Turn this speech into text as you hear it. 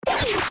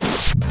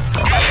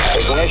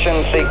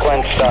Ignition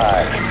sequence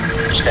start.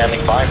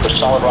 Standing by for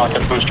solid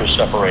rocket booster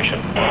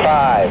separation.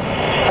 5,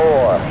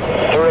 4,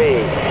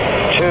 3,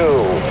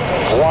 2,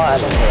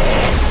 1.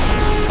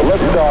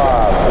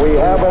 Liftoff. We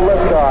have a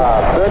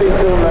liftoff. 32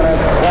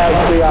 minutes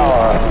past the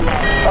hour.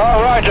 All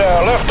right,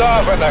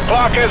 liftoff and the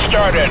clock has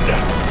started.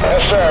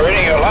 Yes, sir.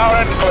 Reading you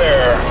loud and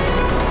clear.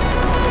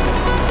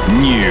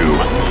 New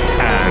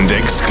and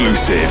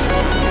exclusive.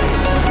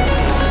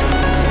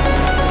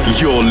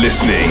 You're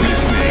listening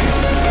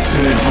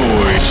to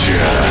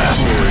Voyager.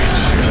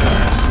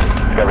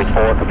 Discovery's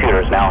 4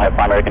 computers now have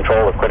primary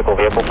control of critical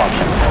vehicle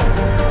function.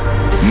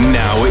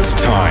 Now it's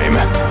time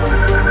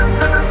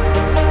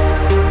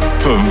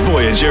for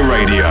Voyager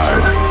Radio.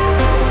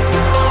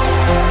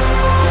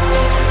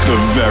 The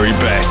very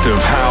best of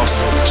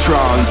house,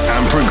 trance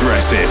and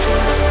progressive.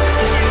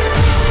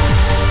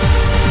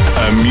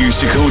 A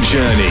musical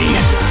journey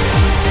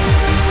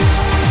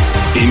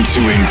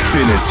into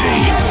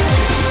infinity.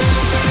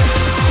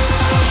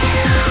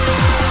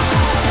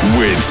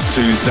 With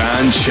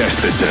Suzanne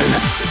Chesterton.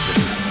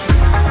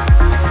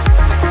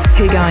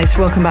 Hey guys,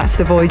 welcome back to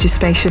the Voyager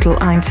Space Shuttle.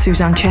 I'm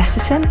Suzanne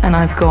Chesterton and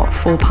I've got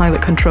full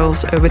pilot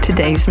controls over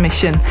today's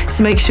mission.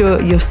 So make sure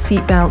your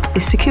seatbelt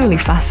is securely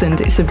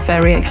fastened. It's a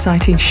very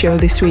exciting show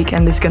this week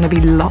and there's going to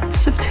be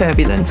lots of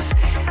turbulence.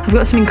 I've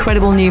got some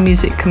incredible new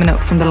music coming up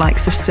from the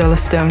likes of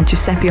Solarstone,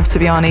 Giuseppe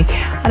Ottaviani,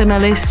 Adam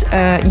Ellis,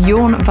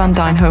 Jorn van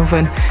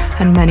Dijnhoven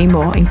and many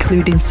more,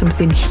 including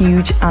something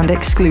huge and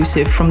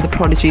exclusive from The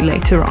Prodigy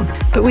later on.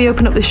 But we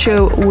open up the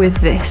show with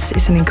this.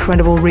 It's an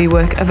incredible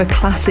rework of a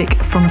classic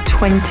from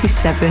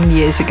 27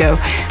 years ago.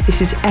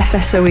 This is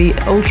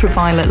FSOE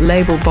Ultraviolet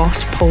label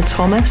boss Paul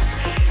Thomas.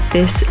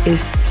 This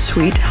is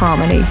Sweet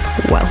Harmony.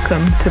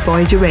 Welcome to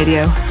Voyager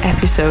Radio,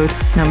 episode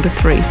number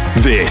 3.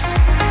 This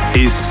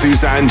is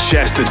Suzanne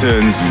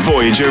Chesterton's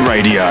Voyager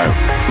Radio.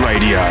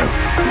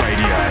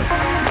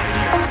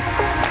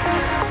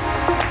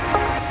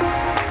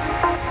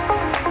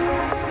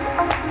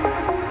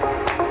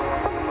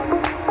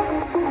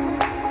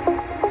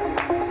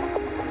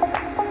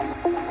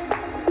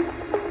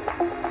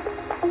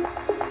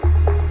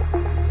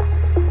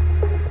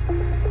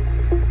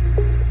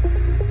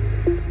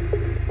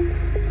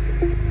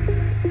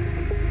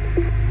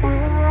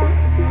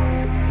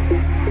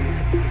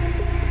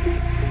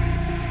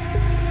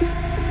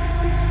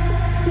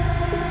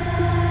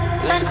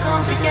 Let's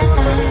go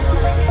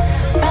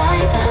together.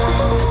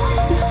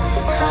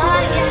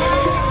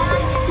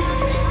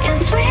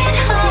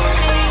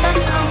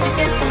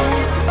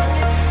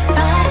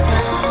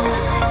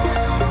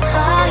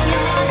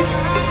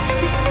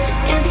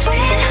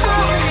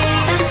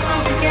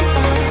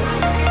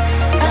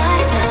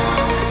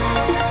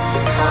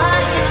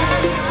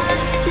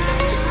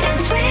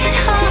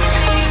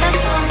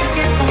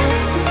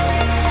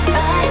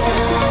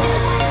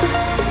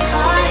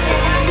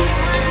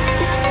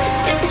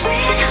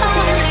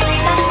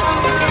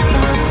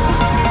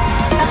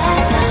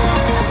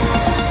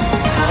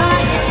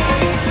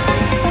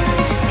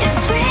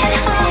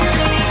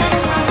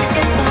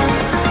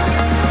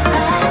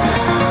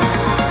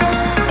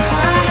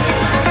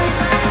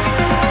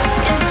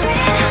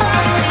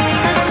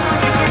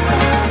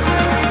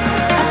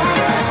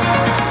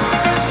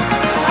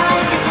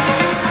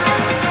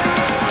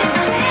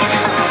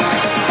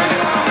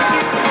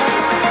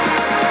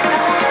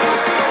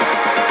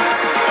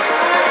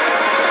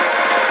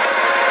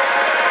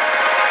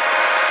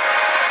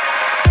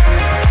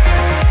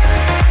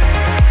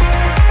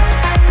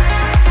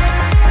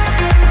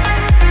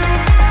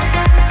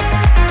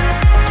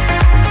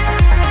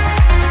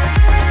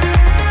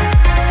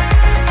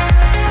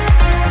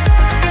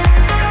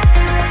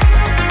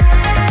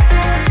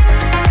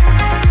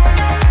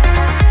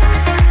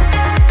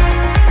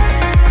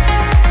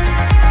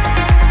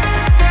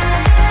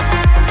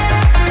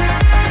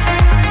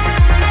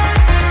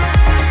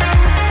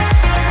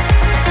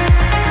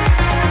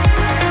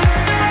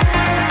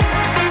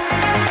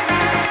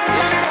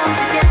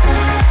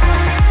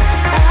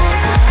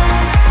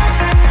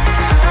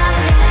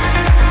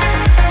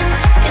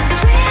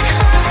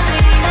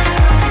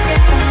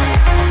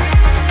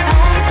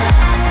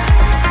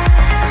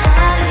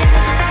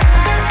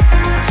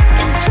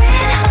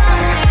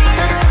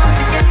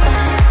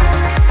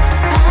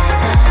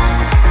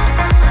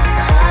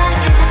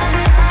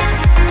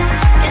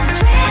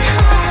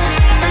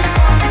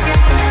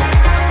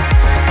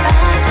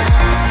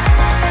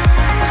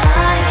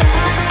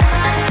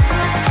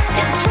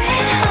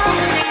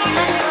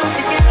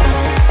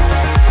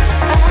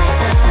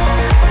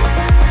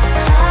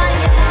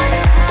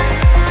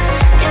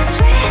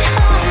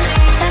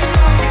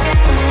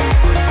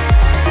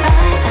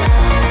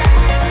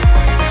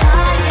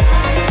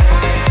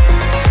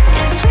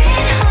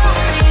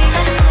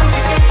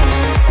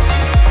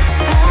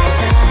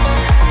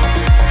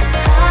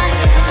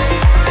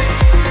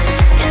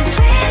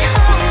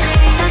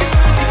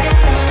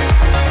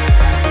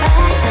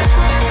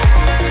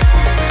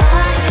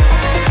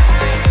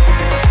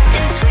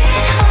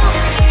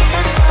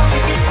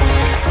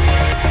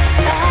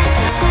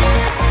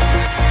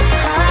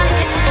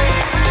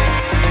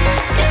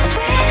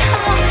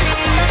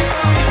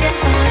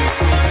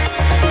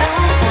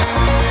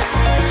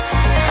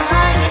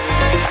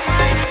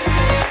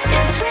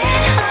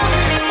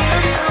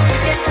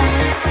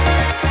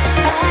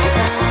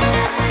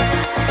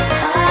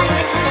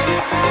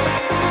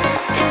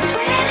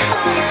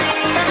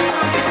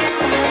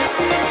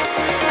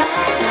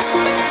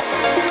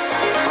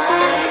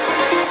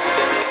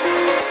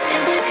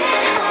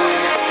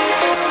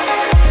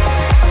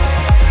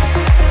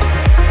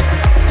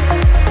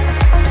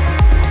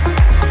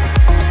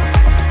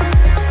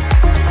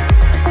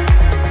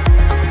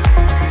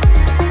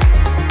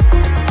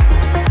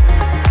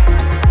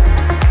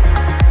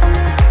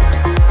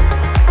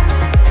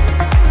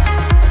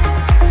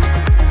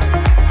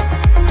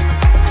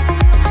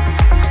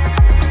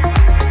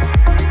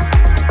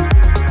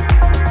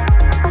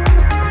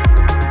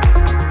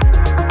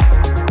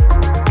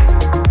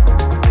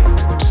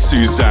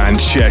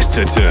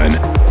 Chesterton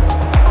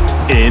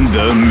in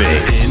the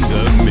mix.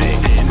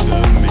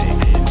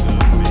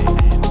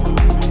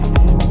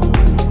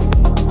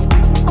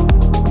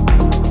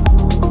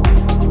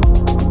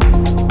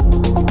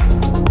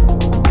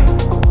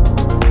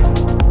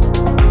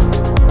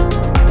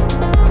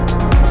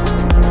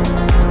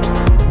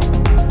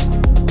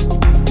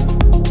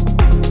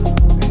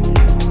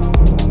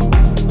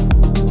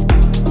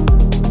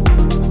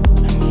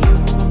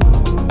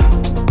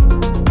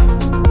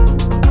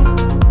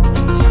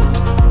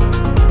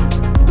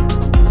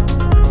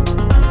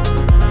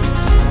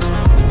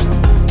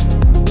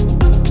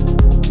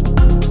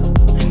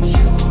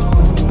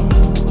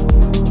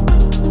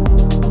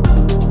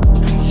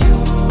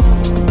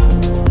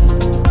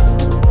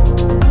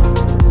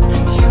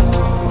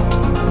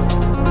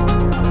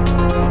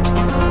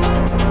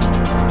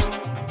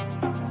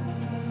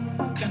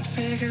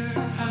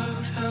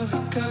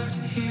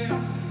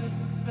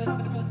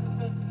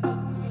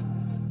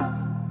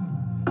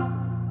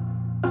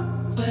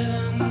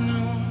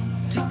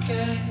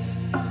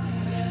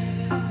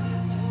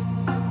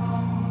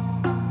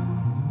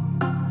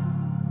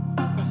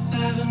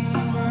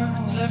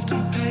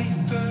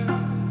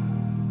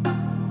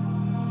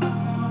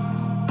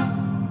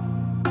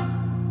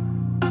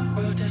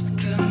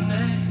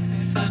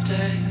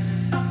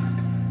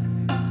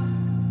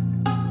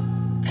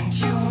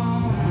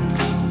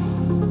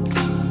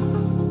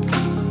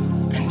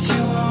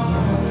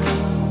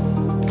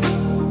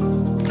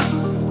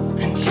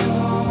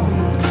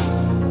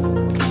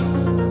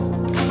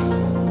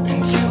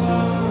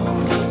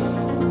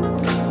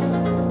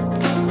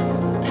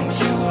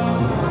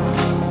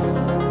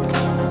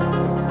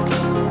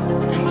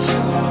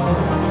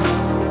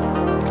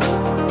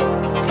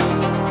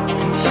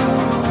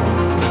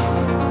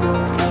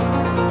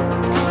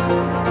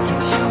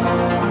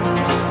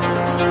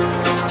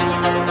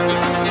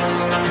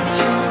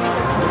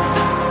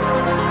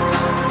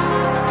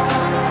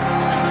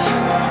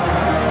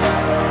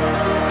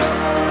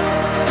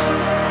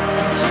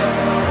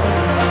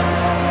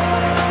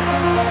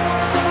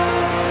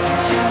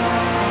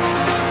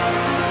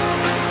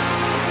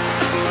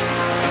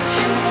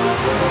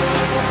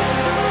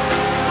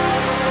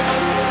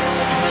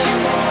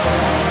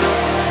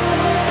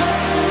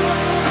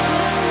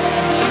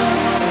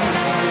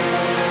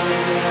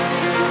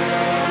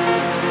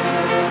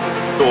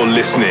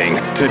 Listening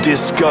to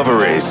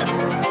Discoveries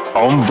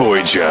on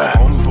Voyager.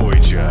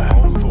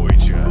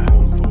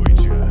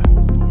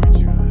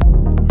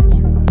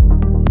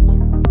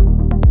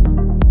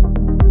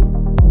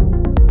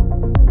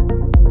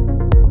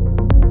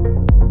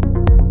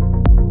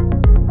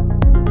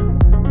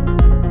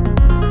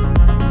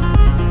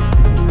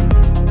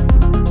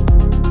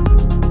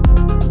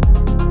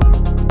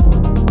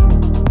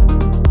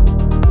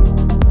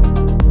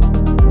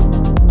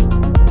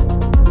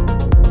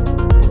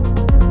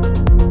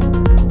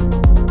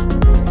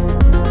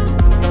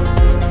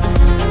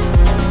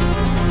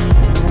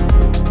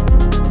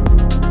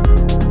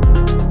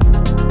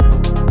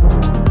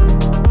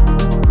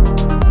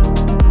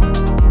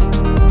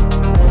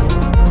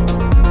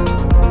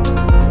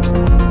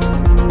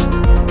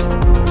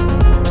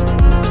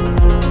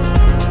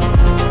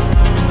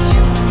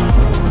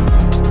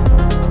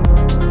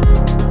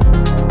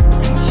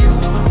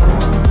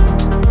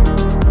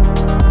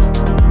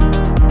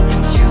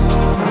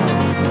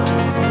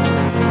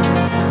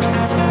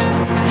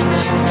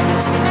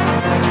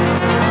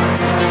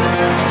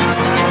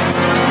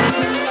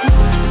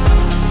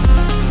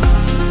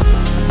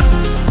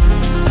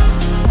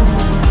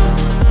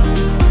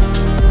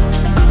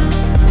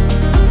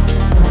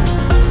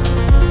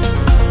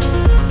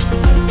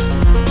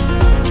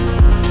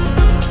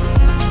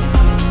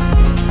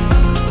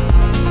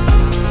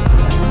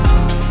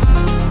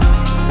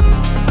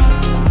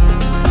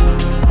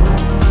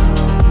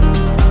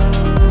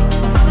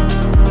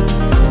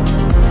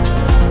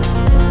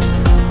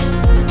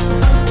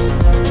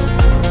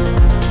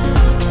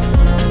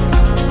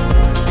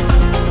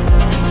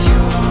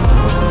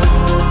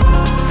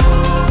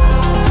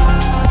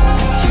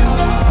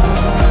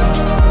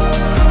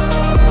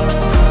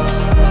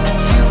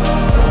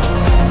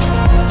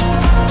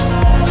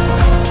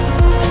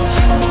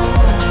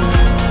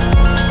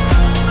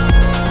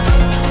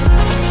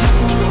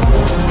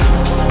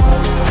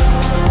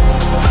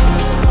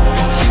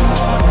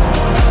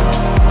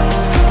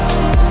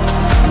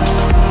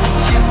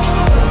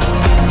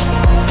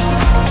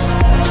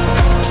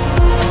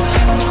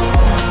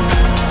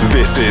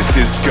 This is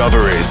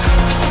Discoveries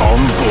on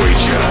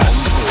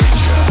Voyager.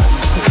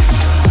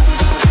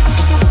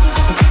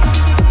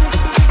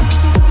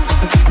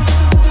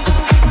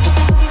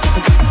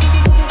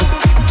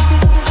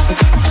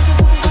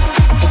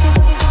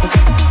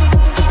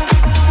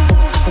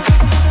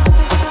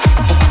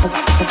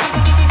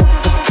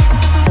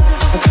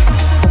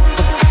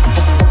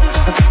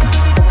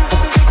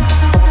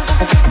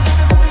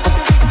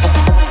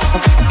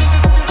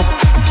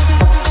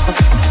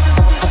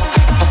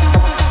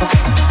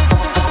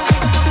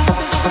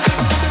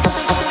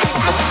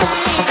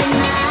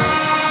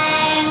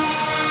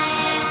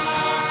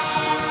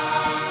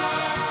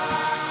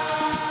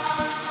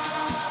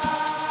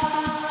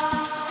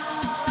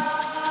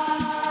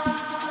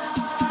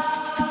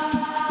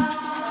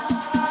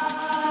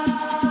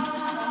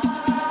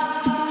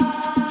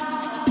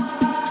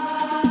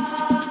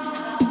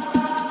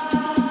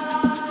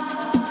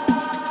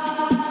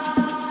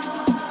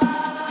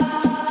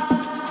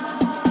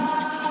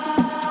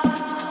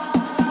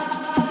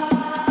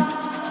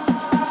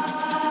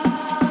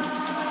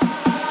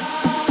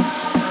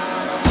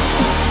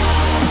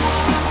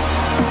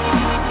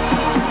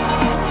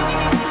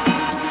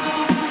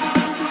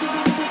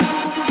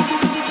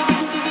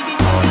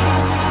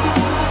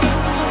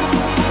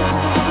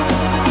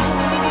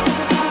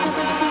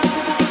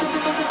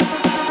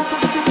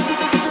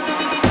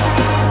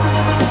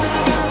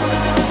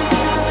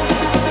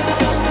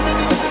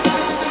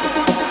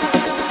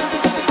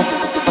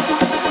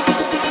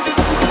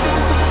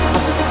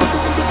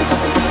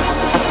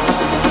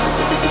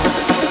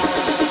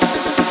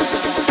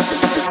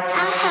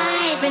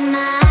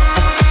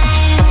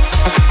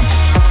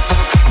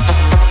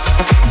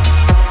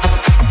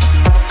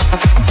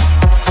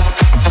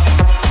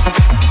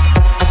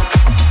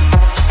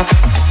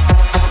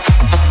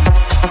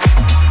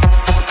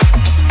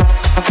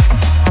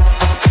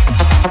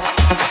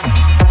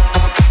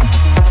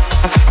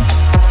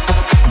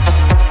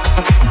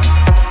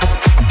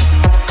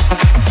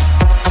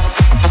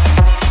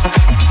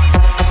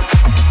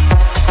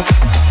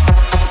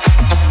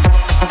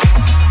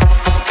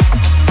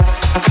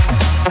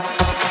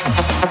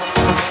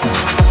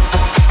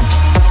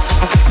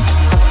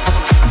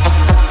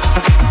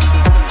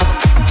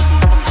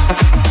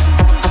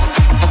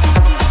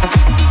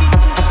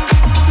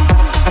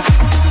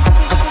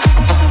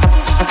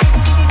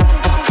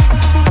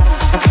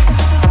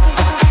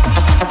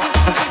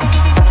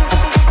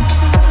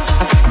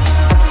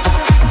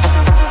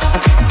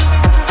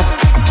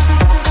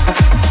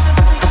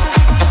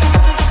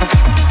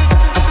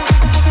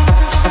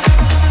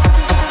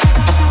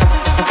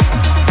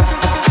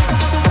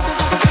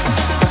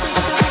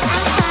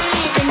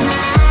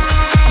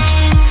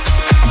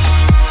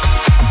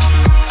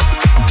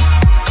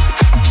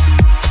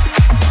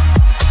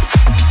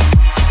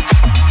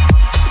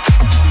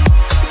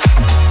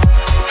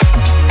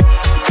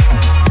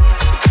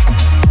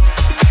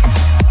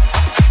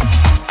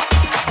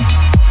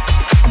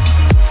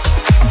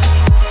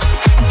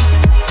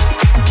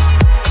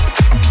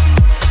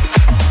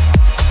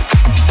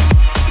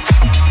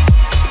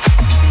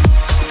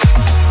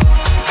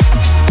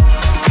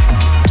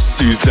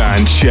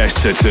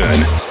 Chesterton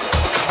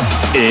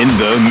in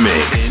the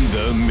mix.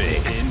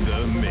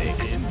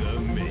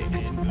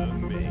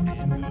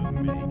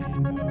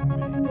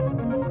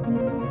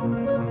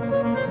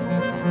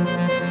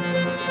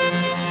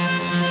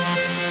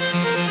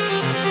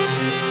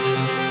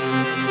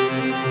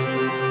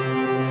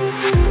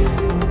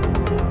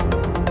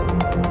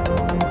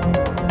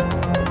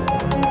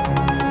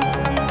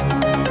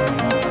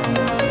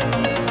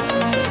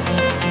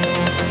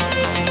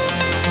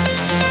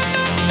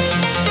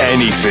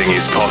 Anything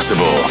is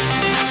possible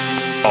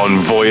on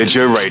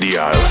Voyager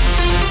Radio.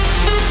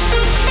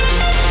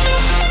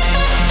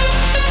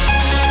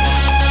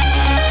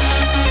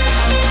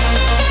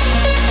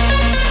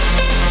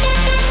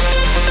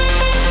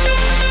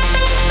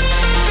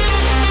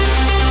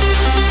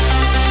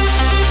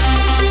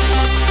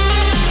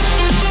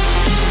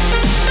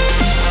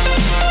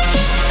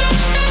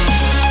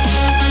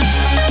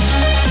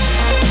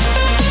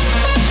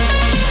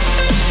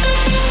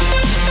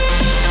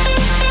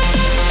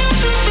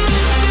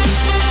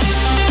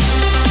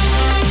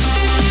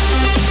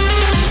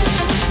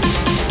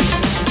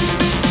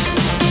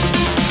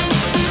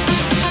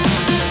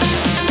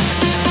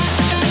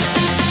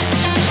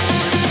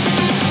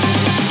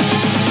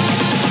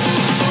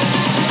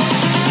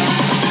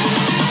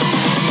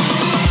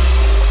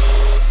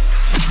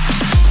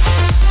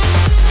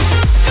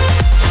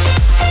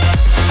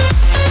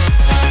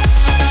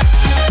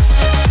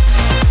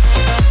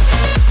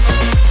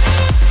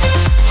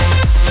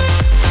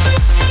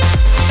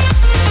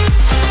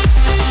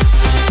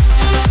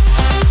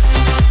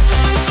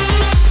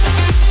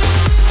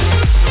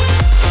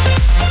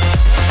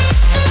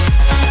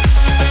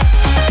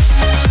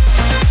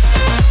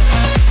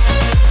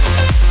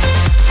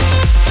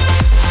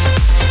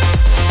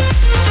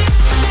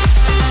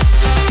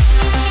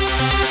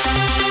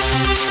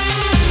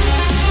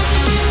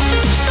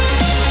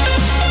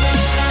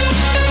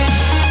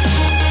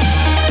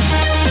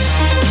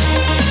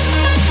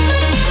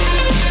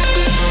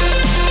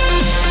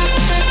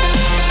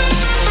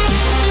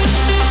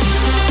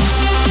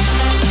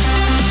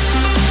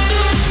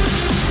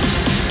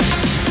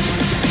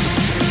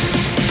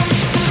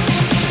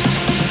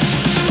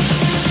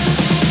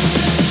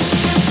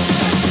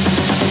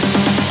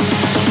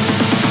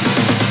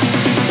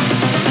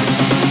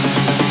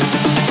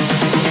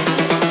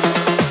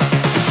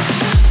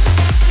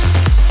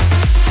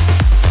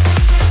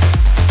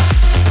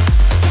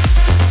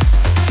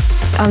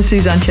 I'm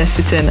Suzanne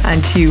Chesterton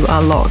and you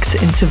are locked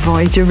into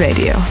Voyager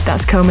Radio.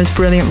 That's Coma's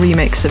brilliant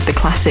remix of the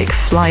classic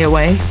Fly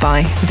Away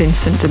by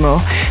Vincent D'Amour.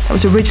 That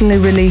was originally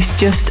released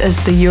just as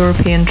the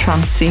European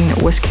trance scene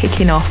was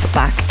kicking off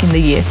back in the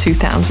year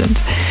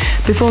 2000.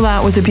 Before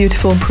that was a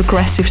beautiful and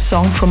progressive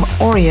song from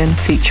Orion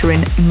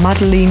featuring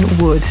Madeleine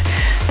Wood.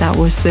 That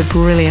was the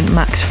brilliant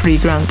Max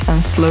Freegrant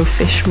and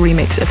Slowfish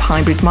remix of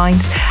Hybrid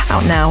Minds,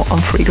 out now on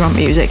Freegrant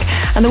Music.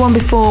 And the one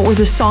before was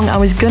a song I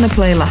was going to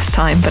play last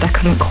time, but I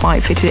couldn't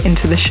quite fit it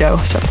into the show,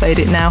 so I played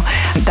it now.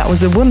 That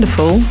was the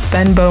wonderful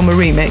Ben Böhmer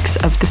remix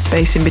of The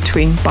Space in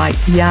Between by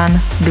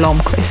Jan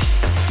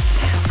Blomqvist.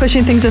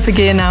 Pushing things up a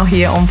gear now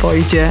here on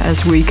Voyager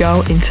as we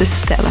go into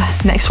Stellar.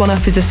 Next one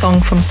up is a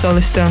song from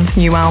Solarstone's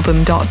new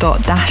album ...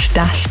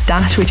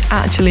 which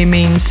actually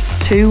means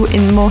 2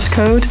 in Morse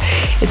code.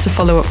 It's a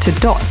follow-up to ...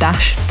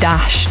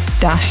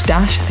 I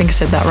think I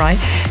said that right.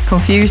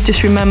 Confused?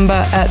 Just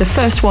remember the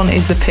first one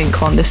is the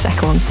pink one, the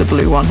second one's the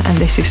blue one, and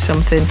this is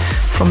something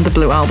from the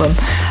blue album.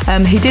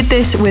 He did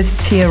this with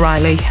Tia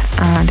Riley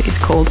and it's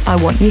called I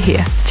Want You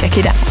Here. Check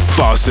it out.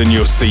 Fasten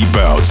your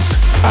seatbelts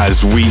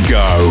as we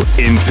go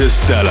into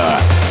Stellar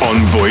on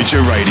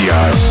Voyager Radio.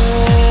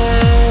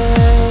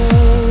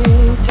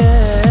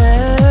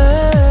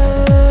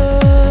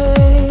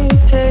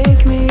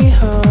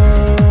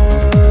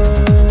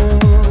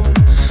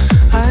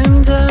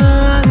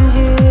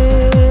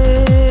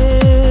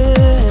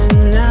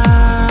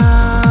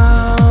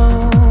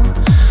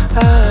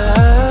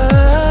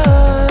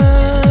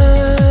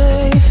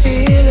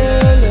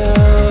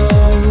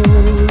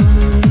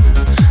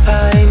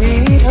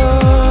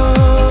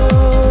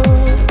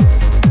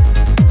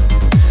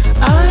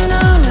 I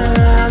know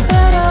now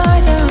that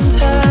I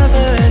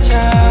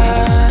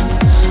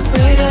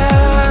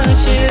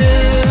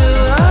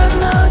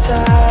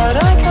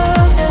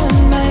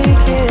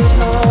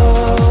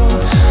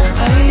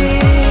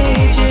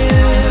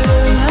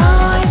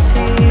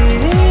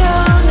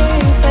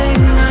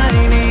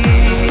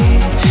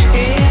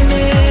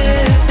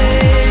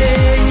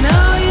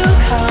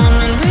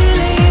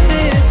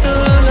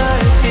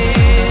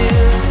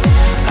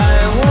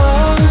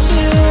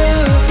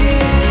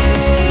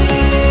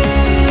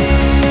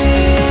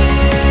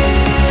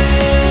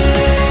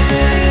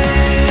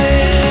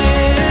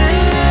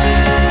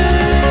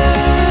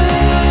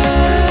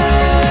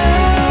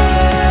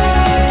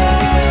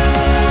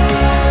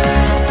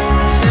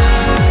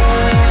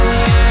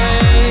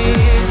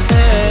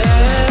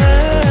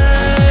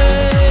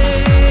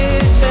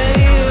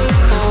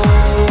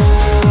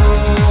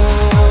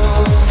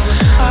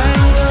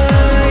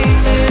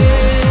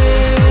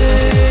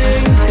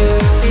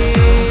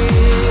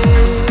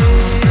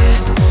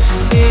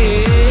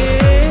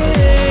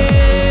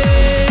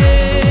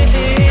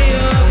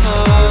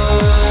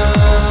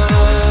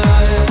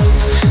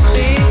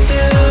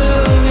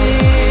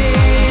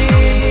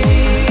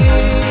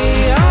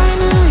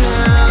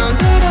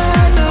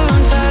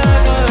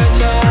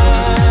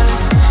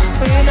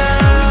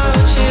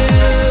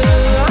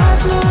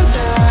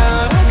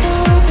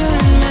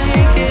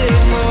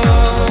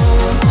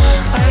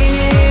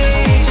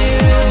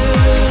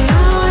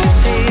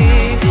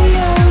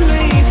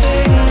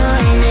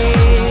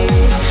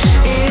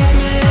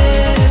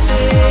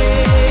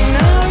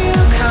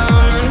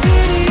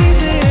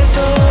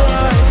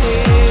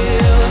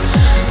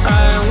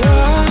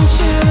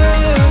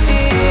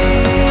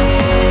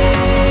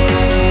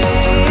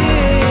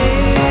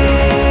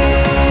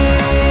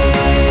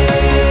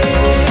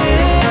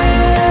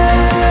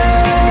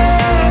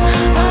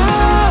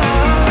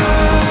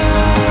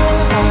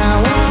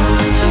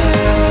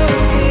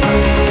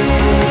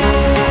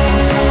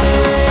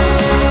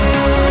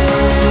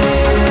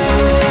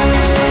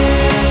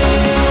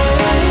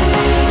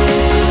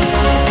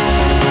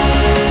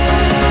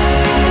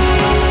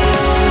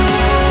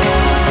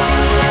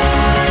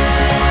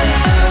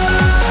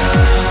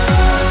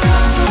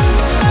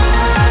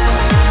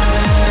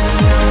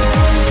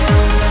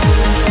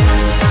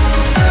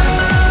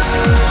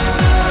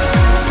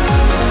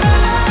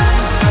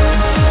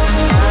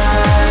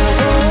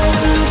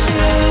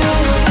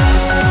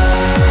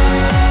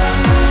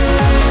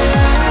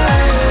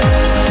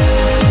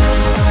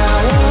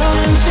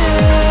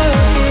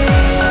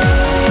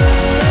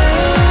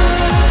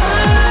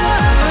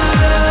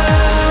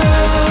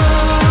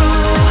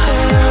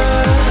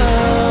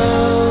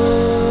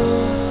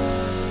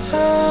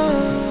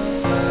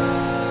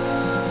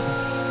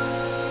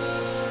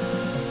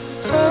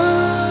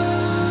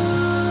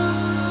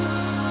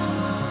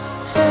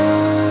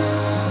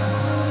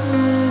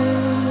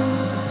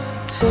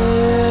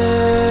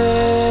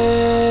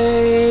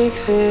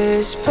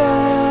this pain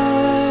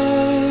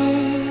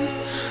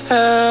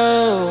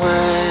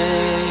away.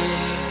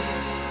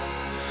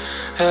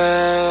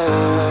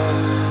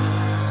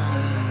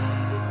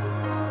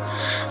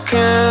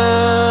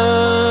 Come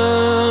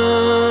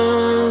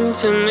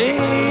to me,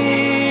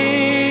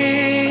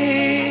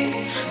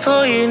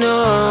 for you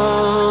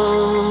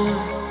know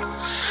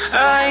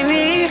I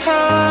need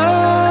help.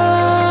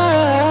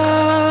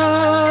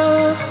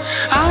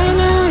 I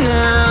know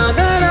now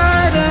that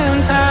I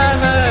don't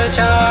have a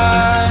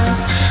chance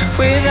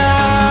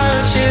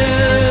without you.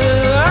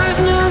 I've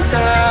no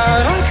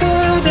doubt I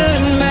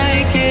couldn't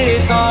make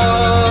it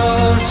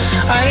home.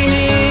 I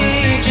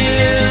need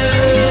you.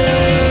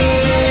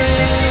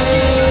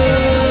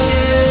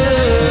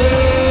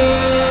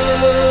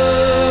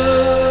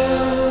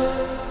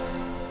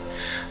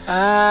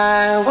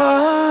 I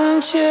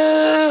want you.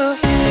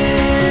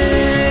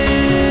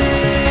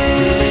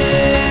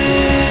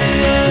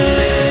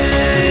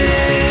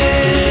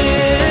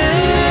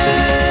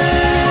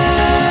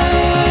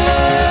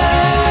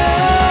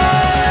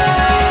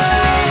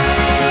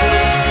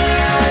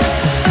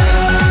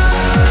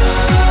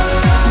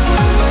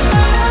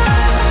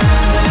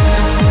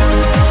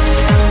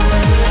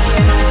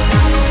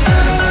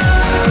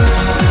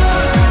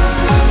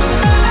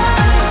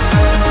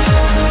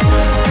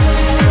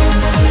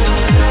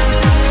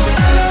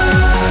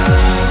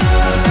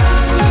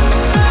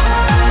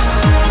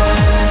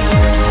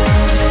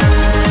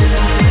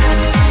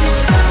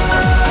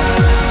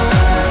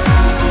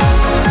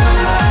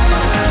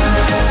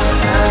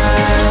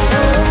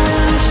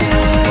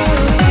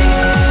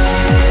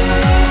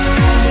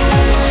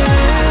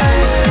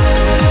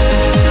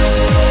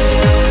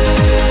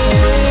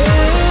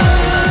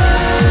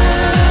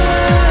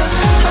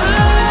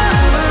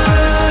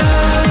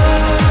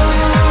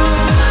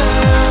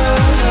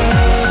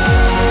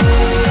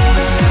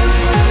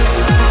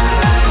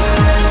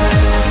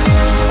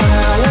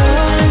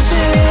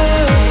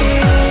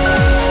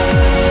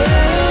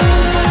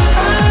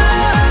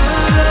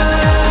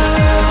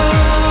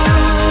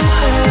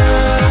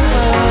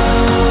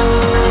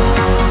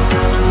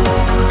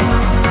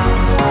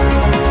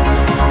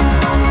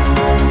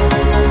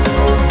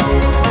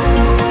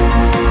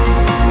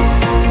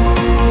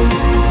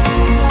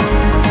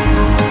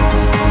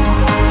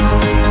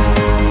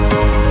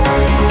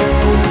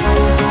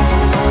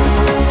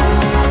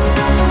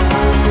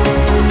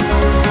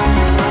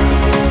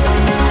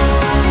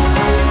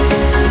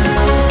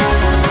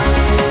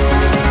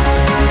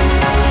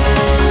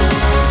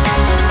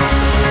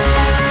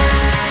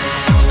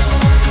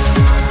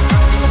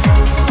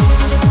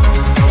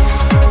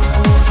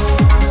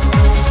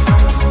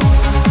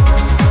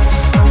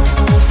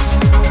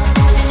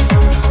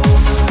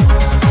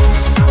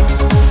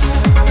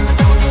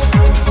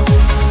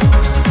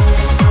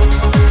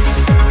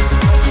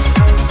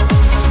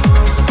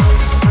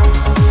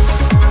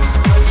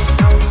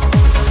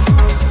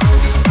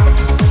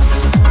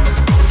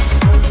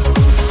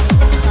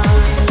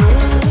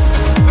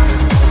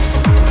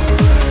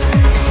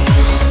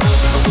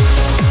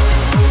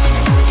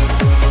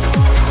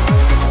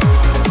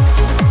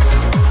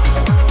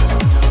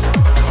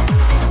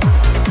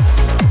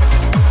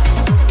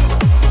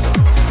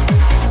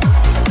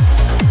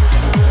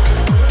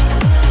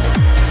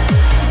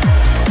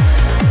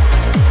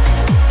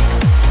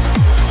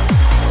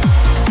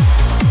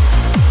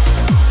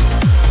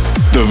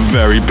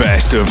 Very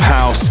best of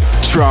house,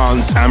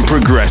 trance and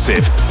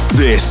progressive.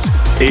 This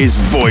is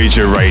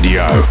Voyager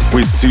Radio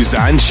with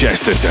Suzanne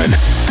Chesterton.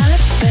 I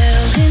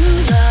fell in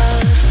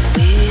love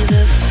with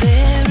a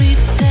fairy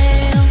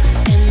tale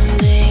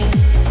ending.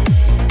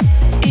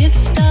 It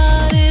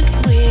started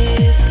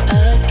with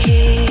a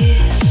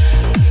kiss.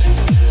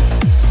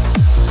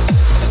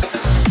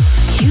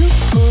 You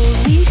pulled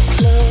me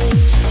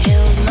close,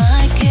 held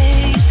my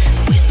gaze,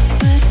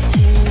 whispered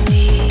to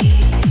me.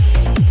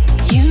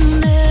 You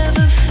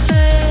never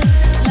felt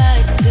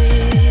like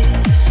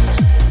this.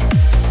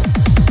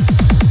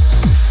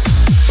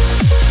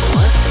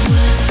 What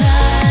was I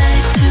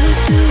to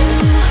do?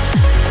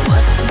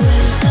 What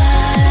was I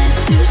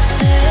to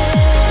say?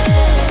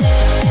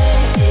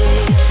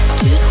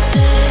 To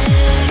say.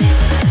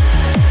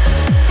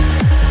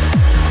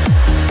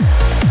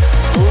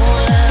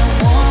 All I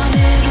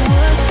wanted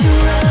was to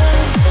run.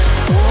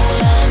 All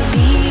I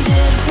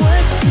needed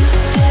was to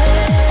stay.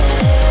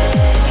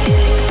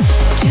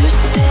 To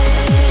stay.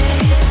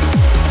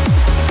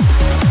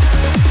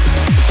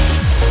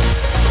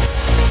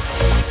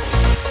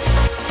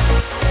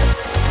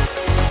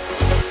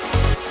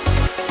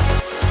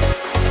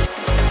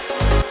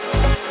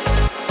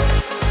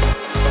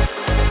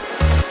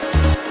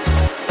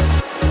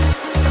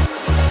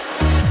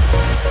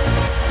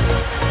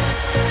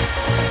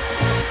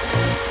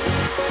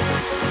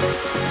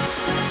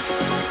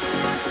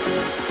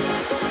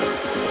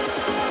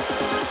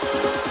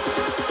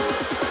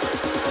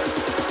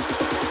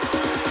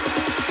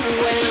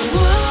 When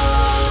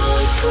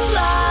worlds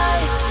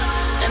collide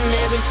and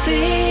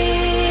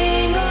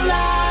everything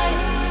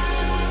aligns,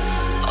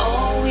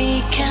 all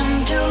we can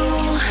do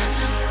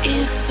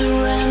is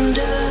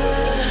surrender.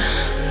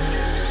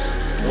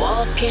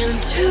 Walk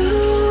into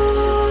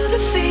the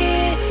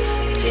fear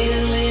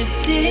till it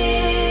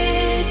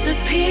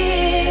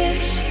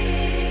disappears.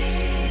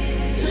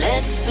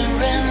 Let's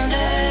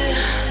surrender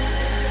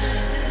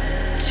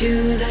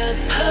to the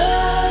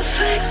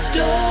perfect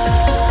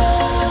storm.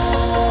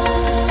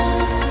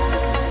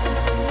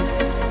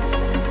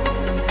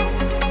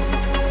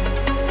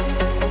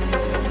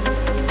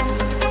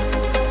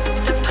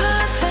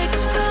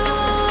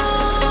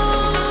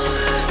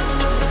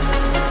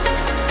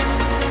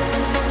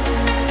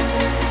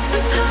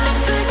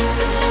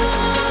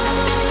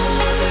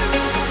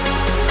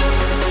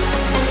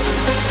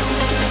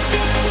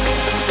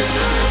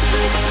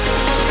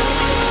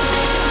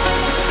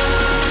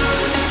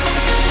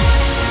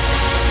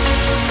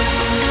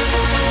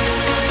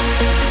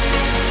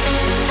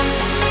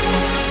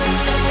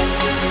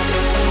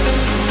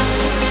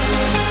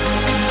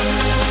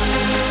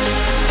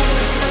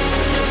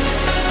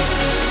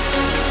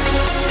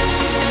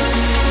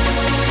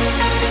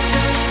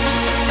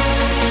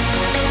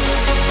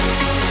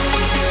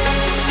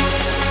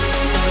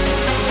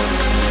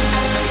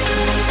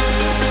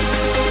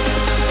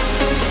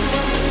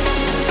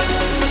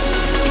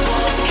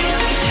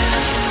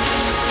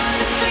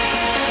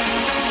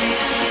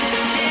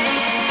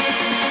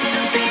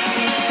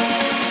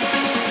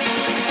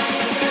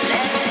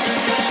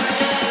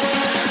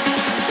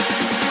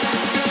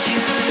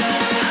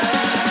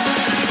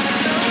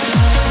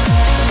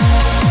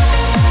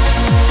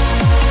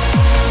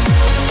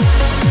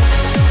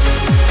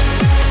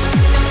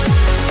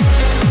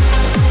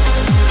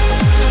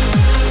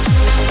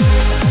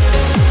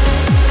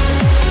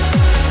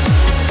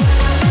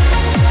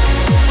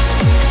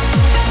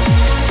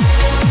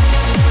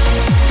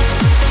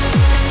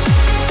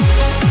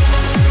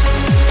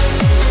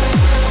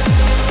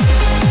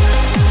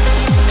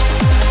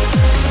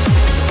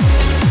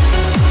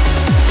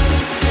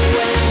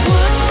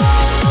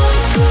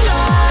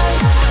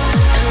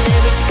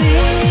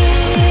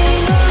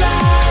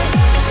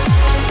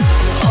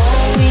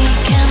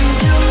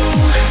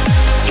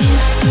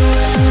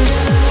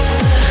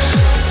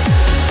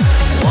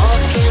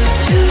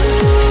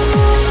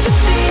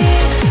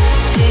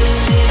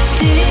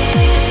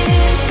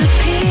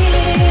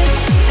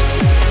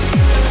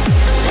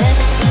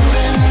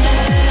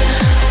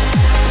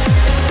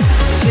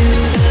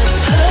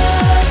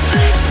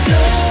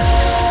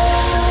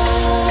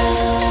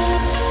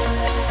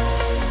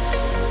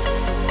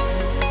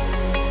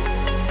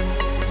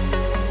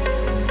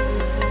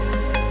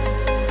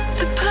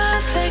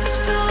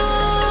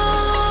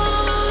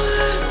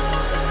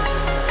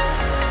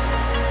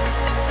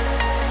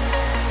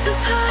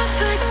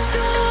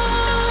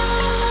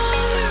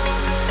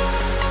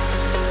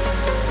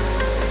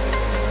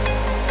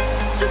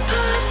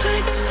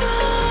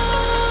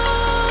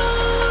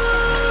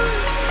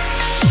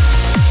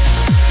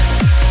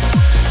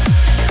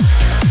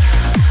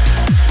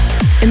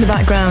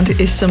 Background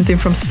is something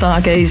from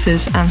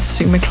Stargazers and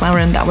Sue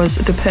McLaren. That was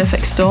The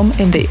Perfect Storm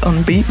in the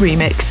Unbeat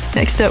remix.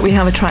 Next up we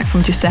have a track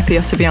from Giuseppe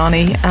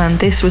Ottaviani, and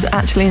this was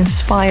actually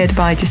inspired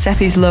by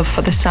Giuseppe's love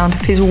for the sound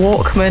of his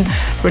Walkman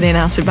running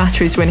out of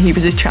batteries when he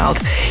was a child.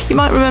 You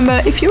might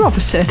remember, if you're of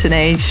a certain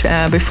age,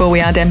 before we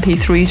had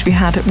MP3s we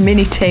had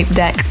mini tape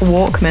deck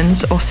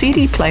Walkmans, or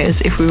CD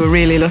players if we were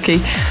really lucky,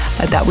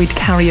 that we'd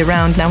carry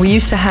around. Now we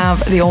used to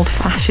have the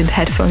old-fashioned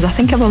headphones. I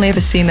think I've only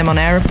ever seen them on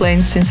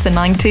aeroplanes since the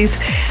 90s.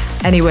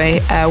 Anyway,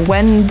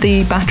 when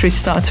the batteries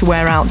started to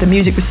wear out, the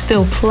music would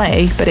still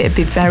play, but it'd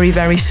be very,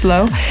 very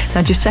slow.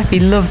 Now, Giuseppe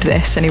loved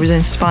this and he was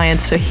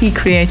inspired, so he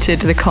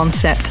created the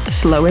concept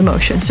Slow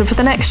Emotion. So for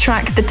the next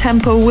track, the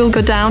tempo will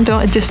go down.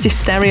 Don't adjust your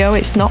stereo.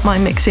 It's not my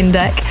mixing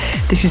deck.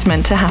 This is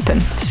meant to happen.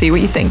 See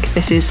what you think.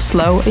 This is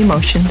Slow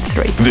Emotion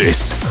 3.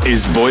 This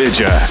is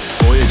Voyager.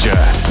 Voyager.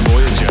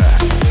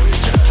 Voyager.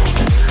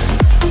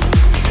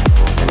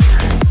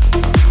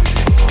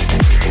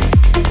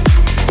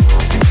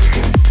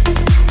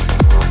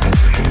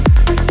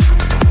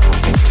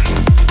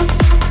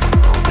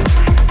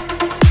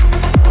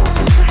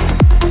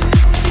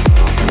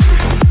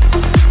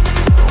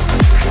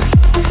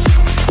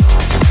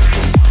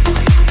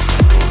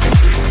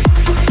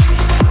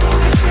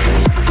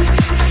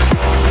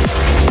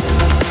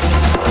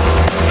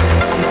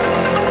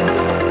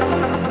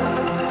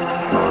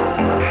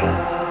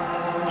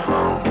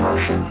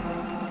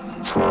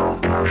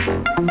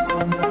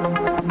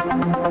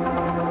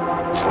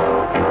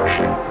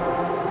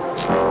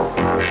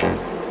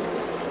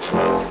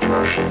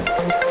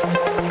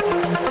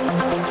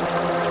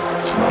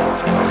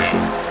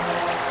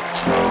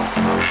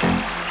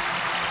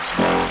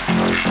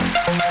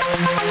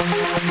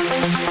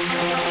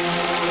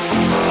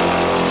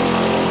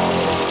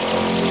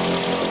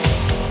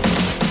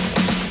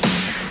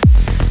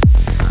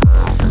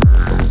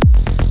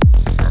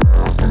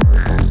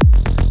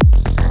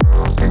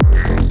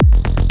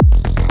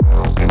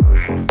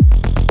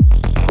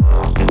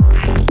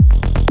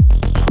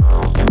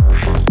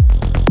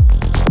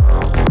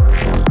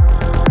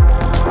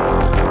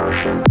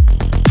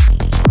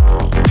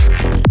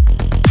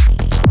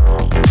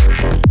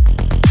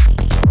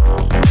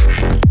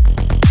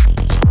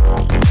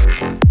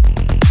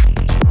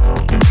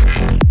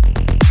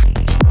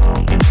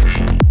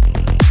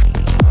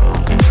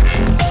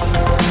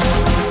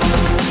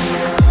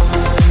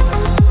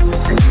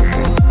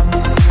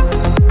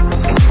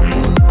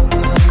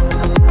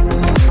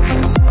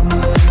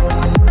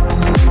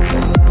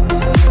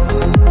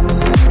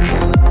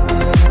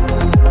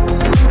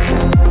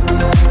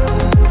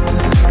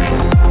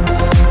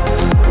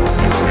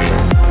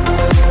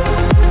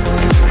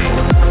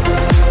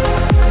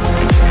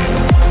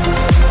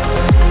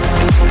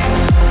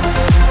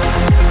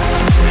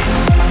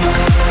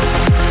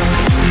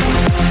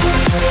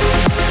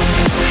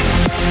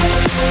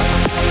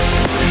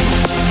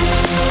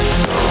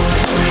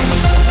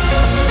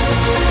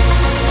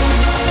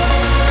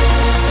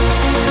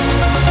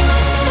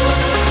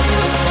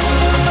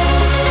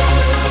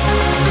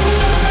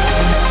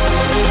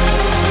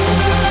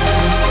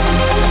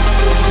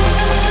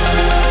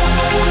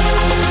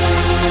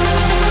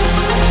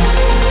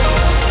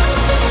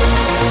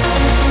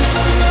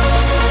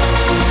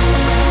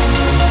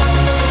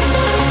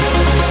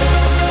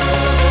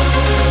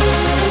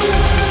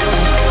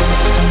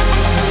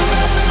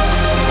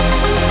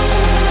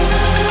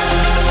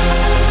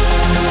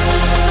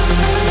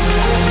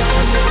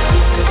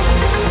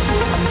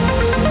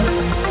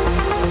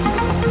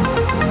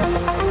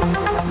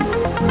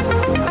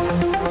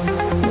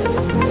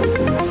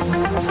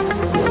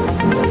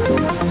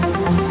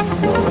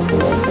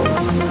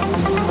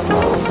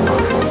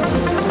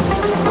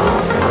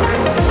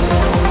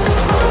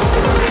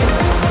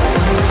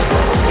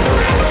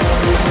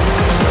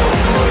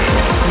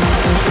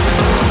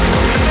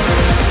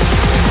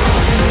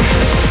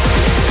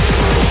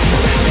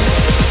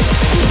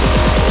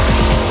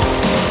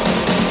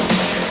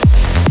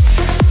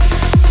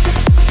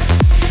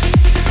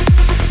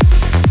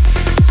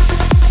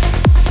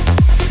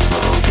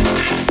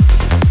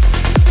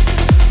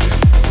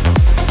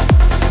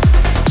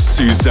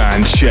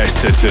 Suzanne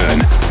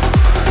Chesterton.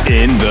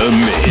 In the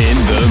mix.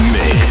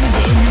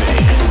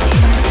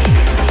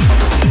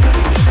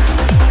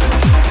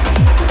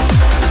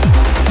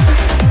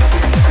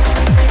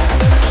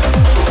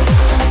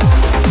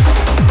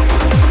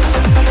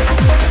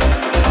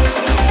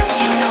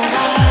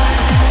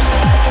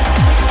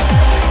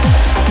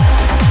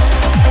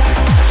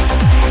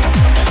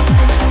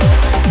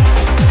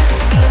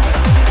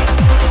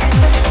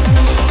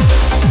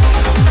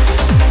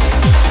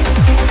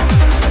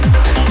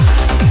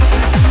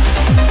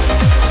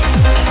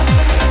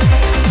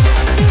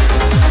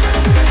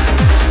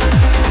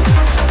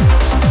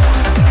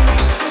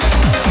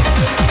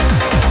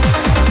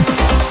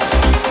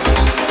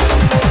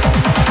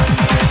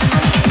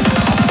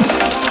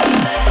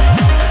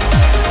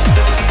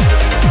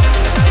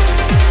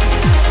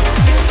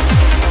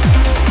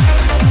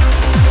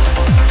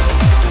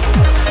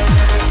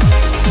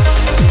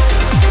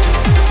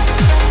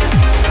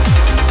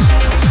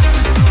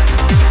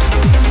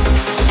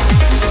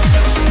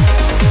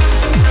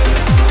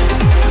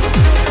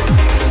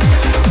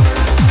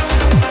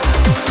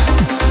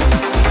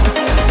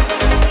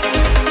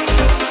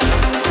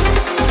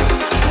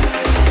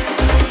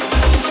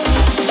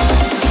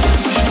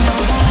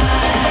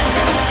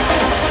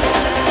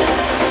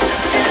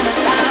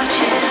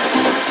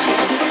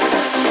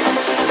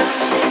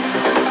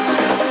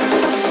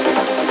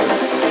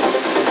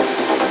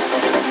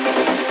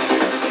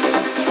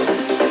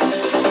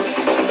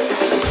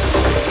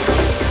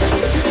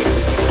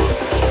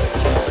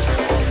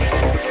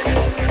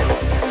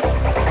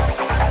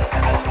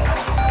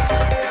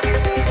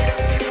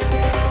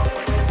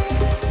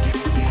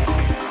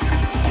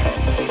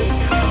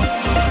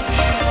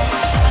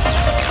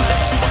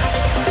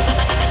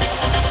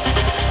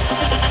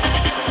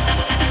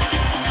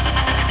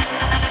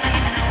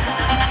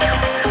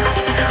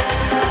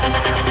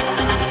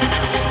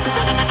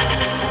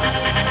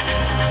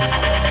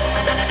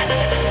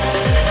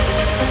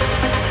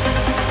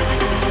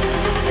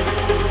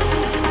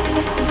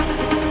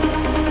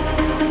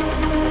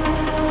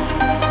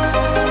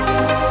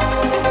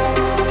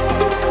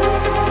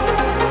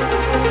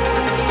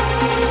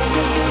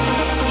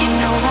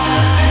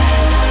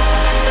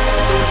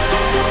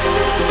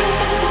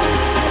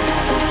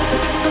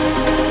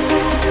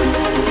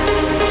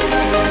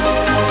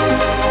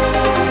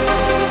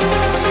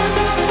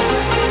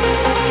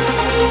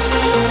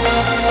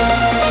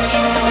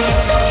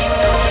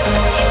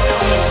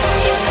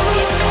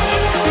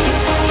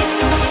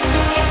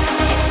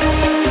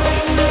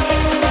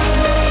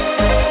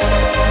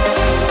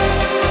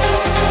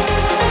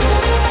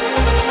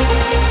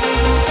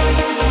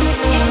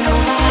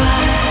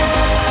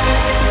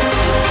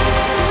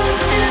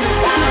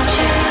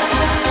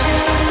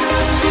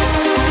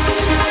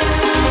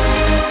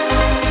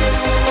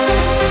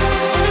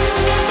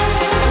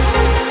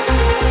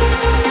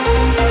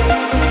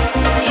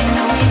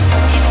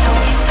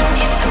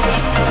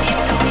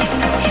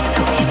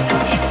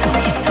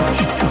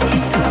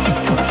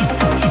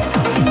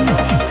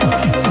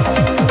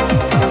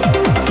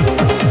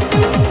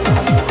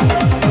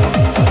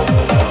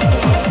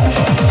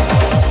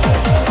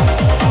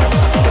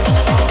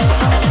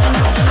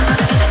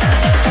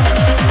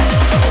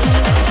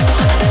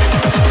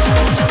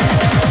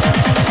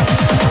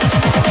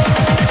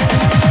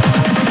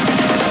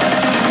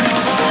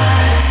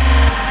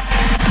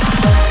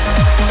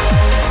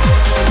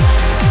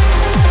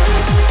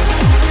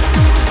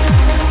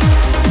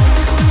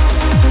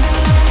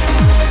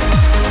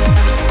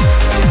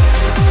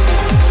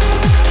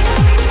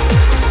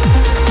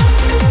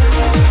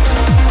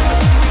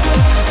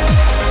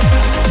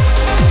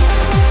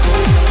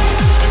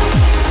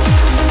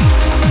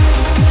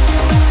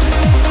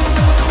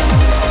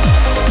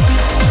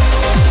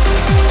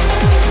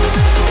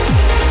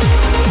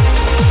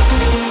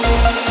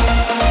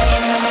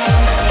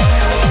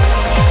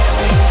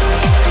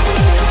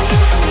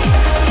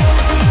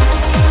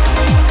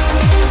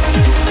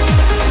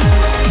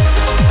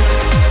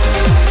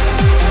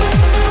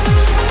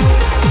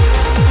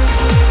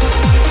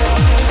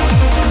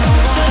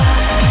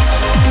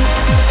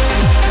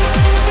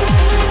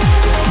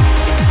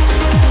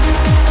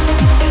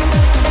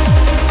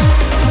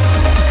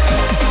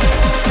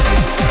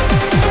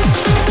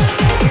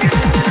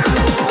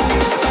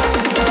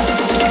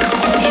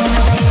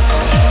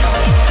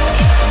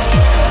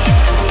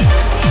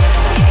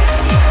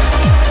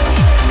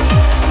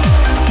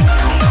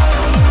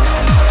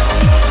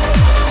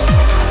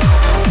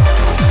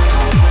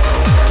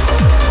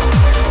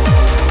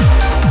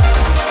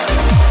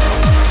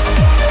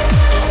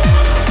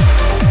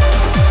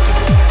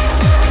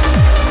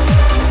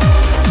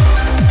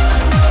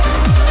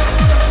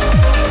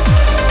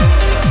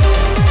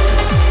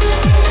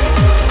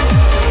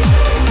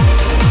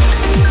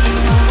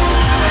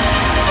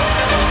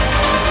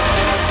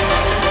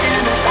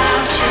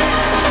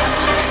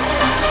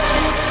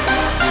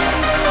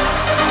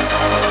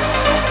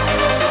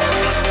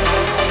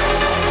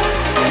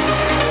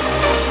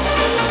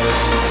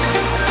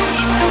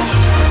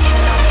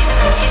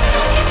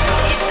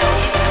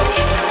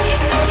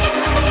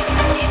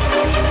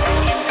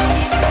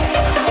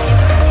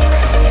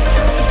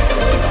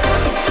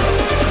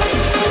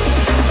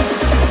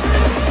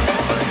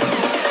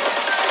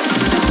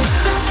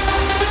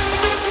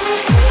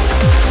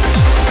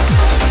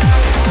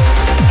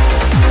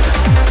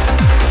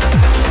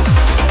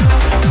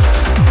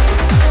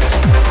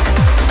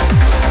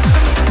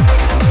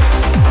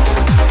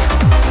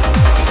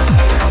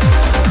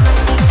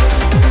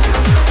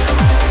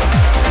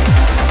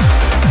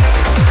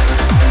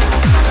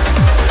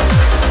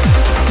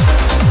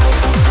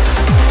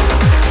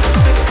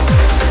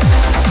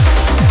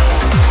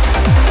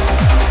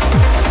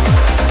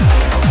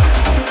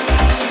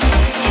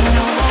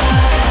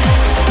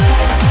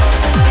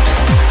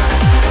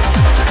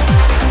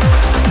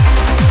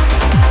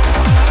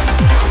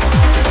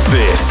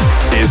 This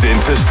is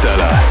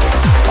Interstellar,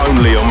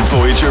 only on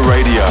Voyager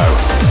Radio,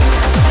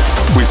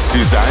 with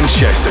Suzanne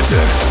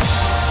Chesterton.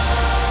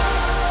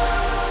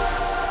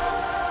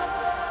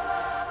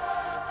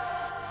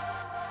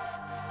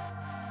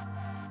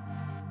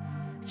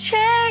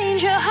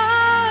 Change your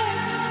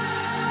heart.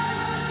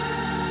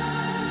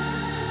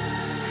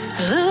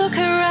 Look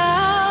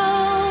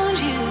around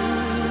you.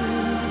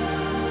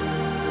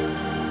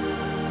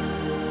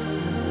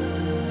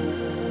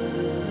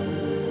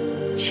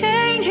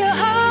 Change your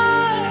heart.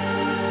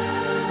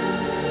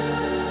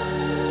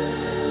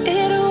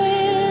 It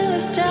will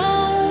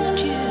astound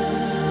you.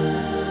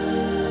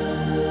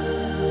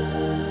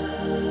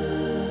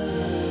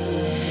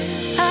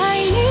 I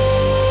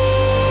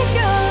need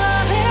your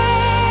loving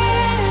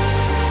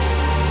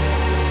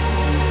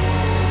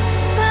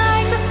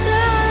like the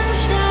sunshine.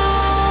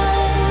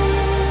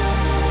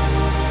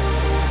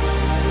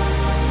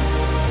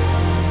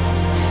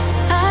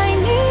 I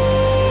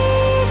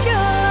need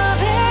your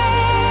loving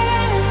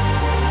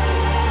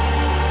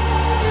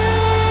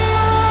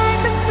like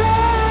the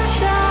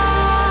sunshine.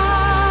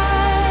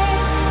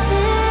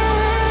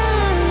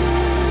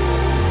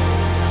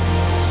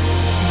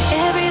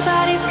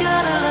 Everybody's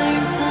gotta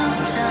learn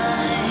sometime.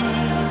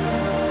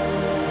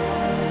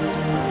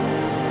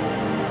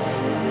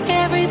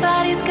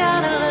 Everybody's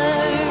gotta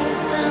learn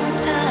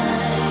sometime.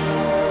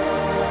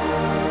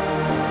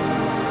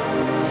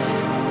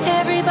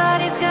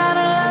 Everybody's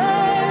gotta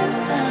learn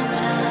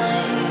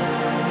sometime.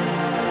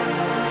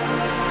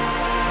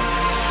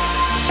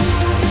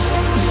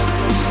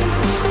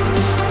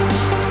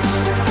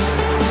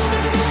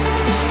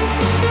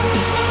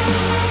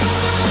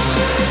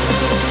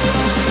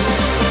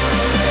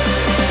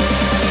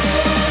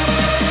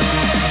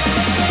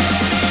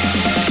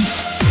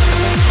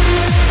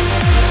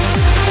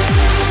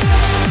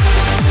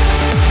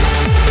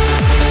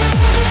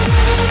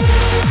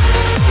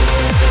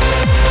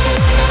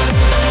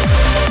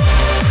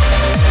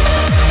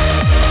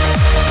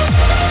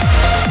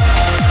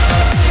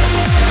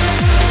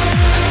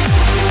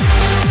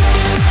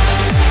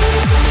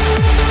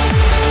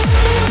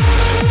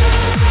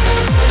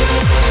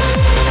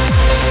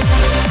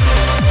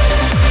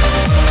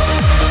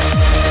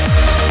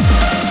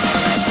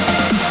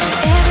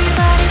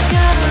 Everybody's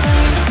gotta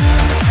learn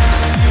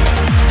sometime.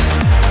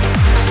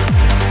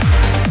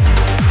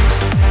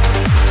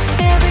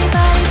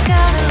 Everybody's gotta learn sometime. Everybody's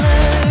gotta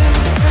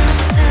learn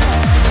sometime.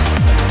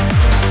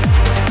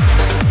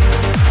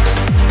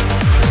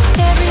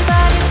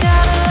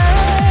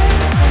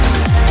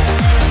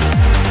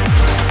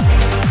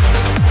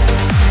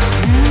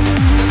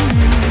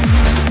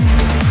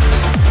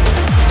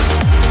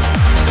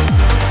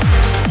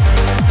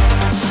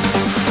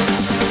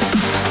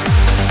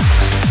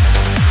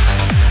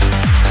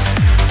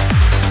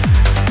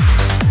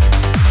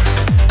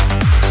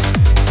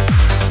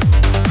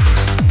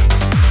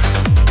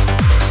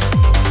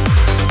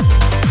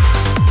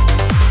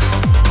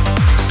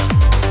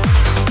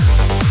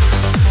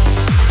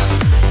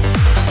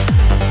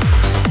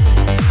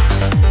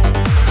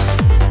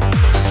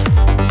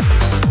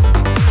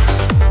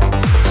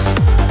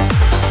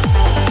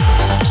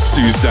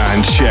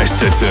 Suzanne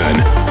Chesterton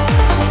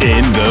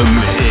in the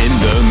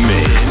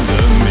mix.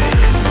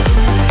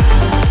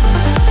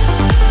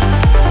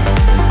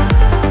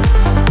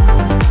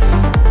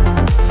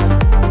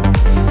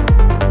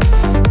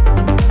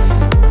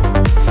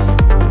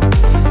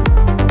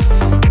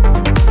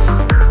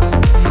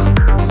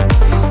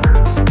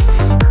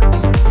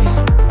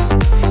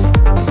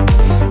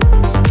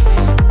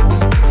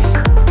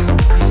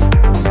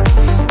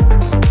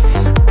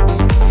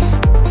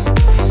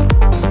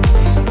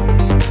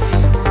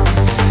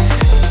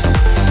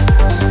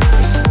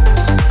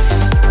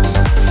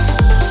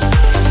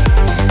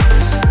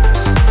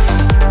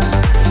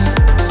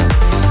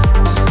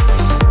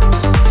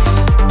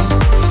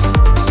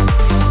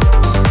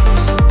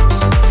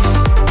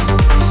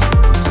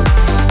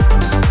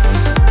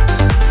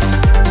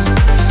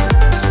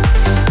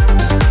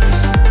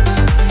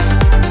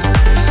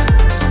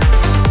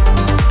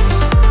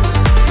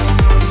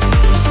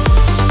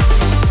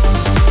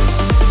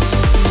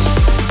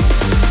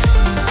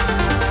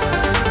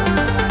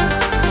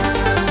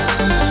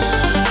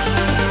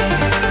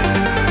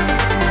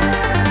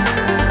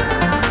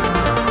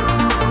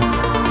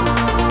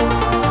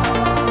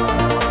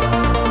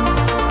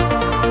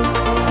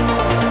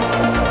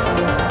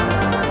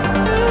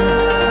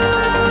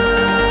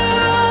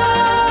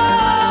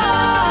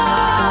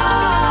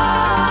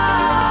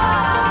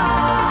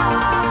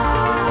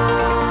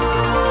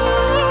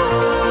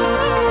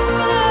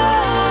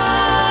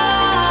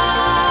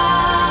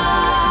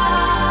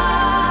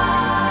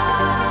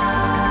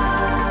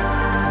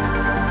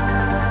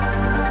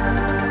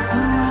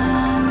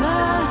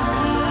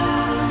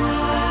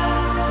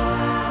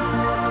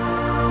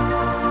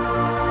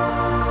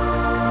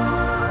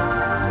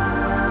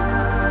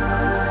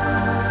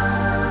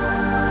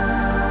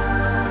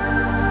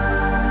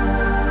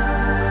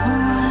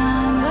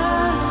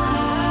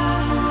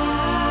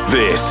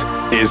 This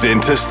is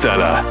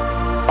Interstellar,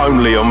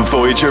 only on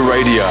Voyager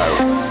Radio.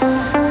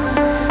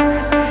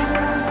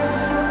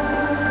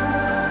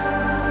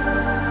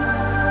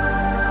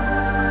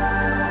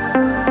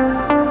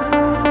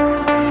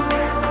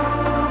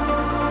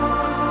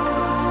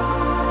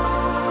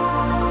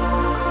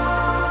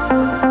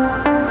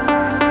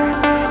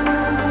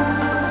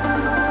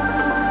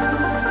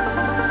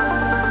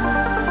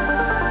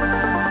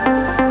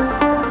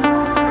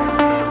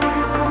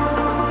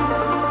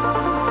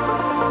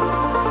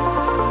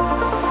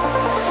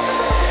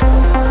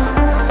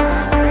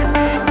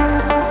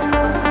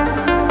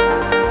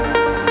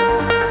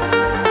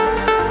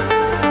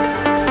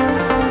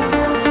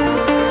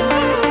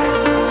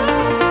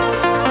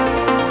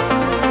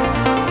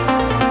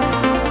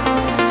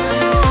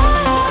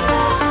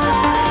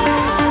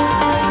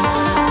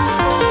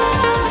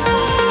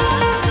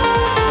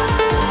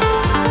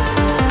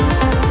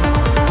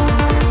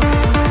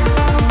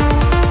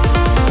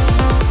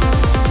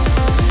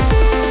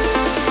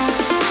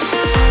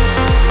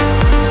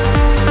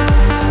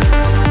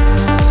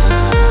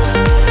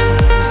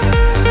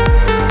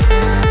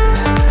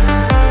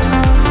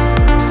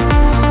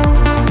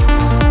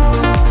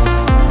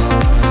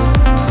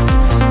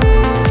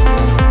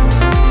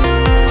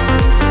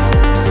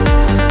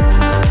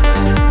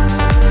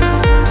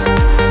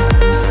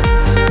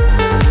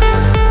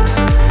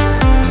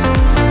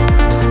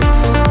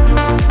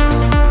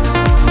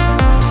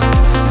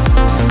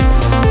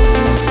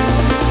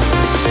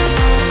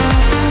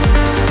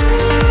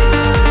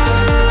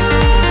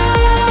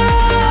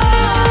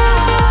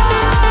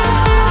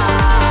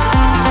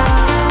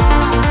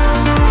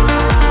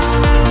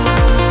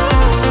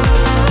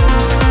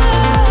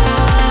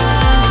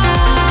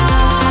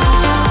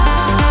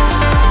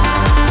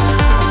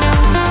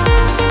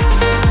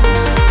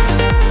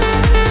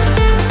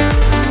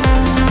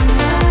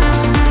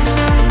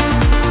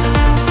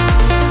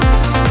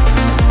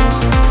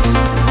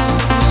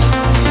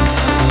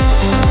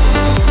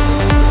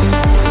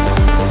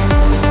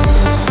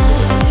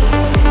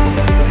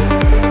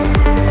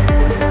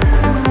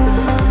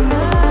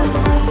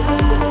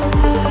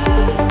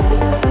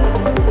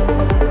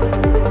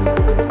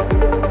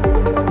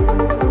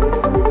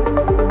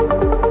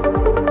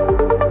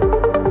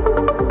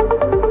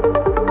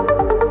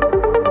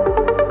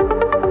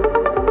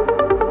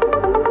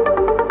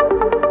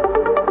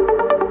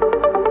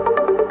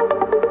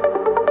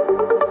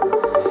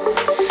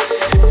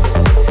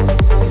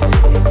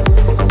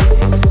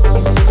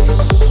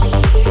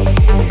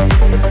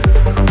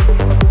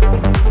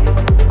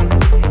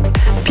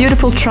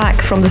 Wonderful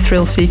track from the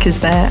Thrill Seekers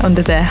there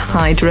under their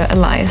Hydra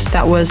alias.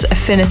 That was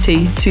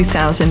Affinity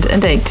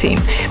 2018.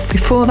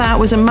 Before that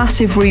was a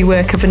massive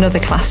rework of another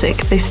classic,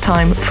 this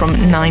time from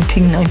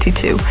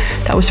 1992.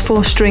 That was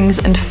Four Strings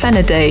and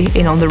Fenner Day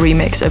in on the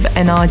remix of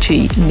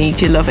NRG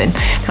Need Your Lovin'.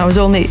 I was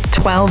only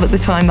 12 at the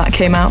time that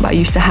came out, but I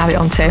used to have it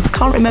on tape. I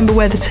can't remember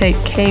where the tape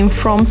came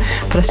from,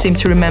 but I seem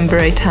to remember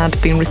it had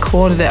been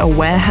recorded at a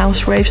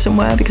warehouse rave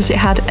somewhere because it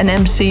had an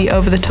MC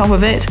over the top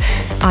of it.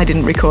 I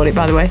didn't record it,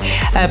 by the way,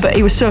 but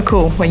it was so cool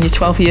when you're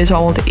 12 years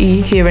old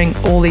hearing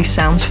all these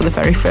sounds for the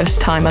very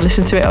first time. I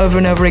listened to it over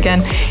and over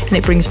again and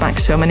it brings back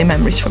so many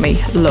memories for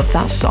me. Love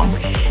that song.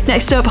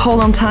 Next up,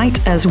 hold on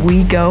tight as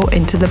we go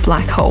into the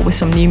black hole with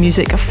some new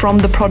music from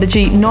The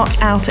Prodigy,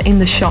 not out in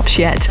the shops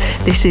yet.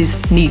 This is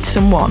Need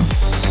Someone.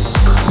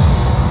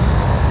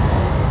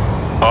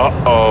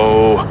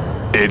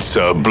 Uh-oh, it's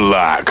a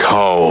black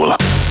hole.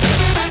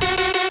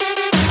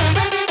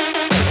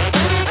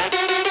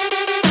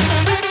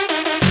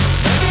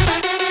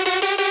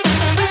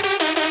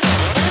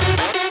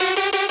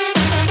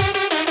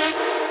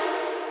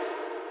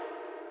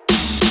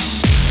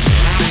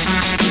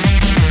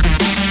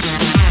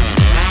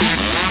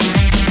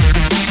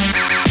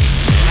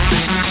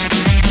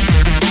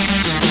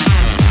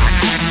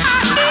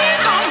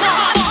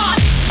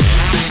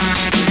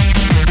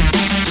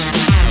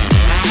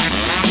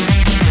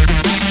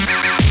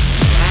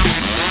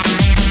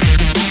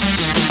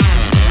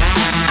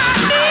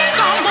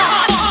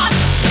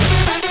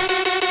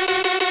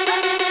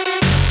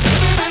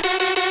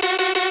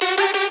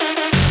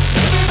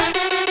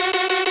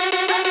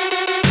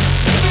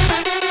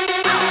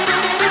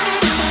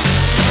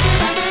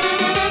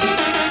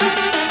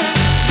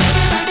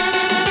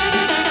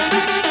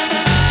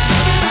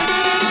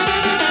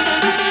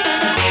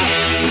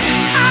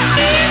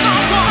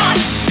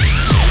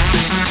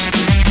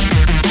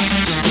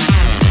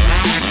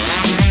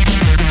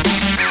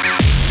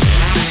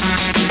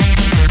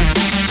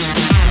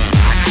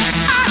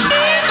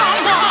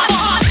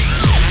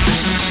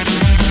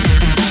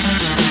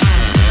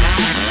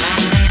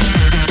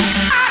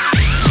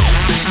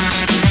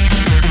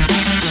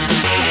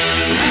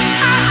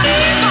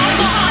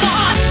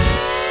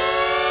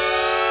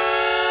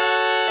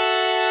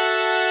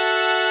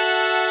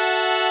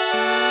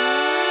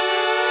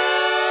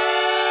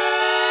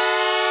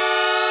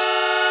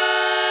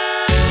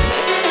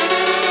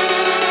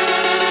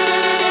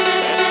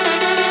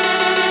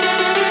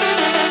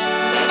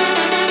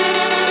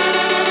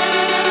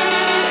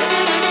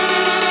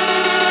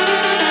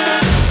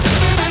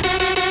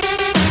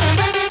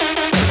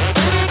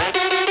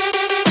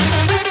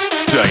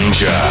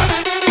 Danger,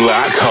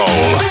 black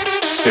hole,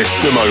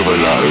 system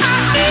overload.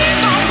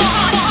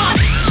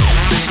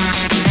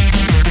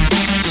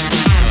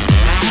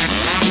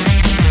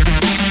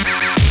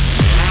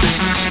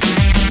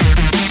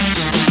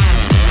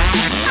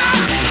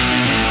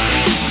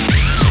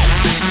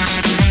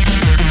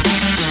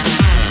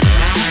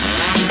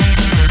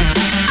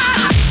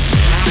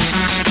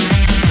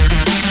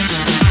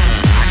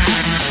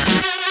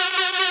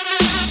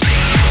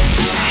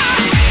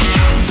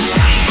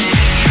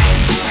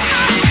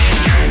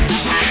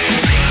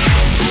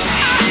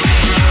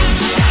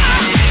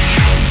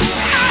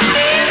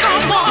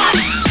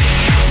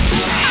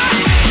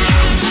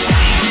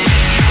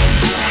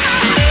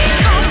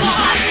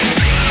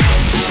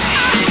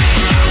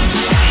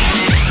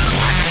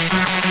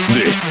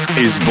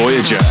 Is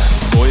Voyager.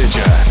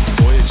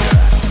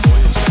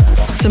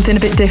 Something a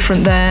bit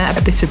different there,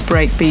 a bit of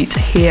breakbeat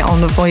here on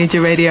the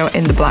Voyager Radio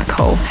in the Black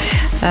Hole.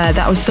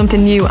 That was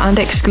something new and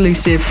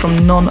exclusive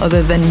from none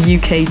other than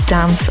UK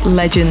dance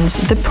legends,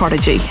 The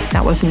Prodigy.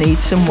 That was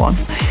Need Someone.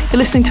 You're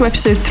listening to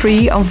episode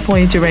 3 of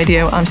Voyager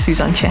Radio. I'm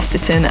Suzanne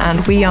Chesterton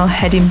and we are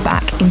heading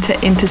back into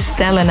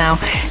Interstellar now.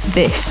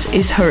 This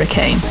is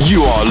Hurricane.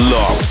 You are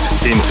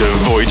locked into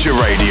Voyager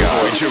Radio.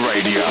 Voyager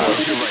Radio.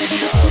 Voyager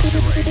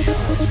Radio.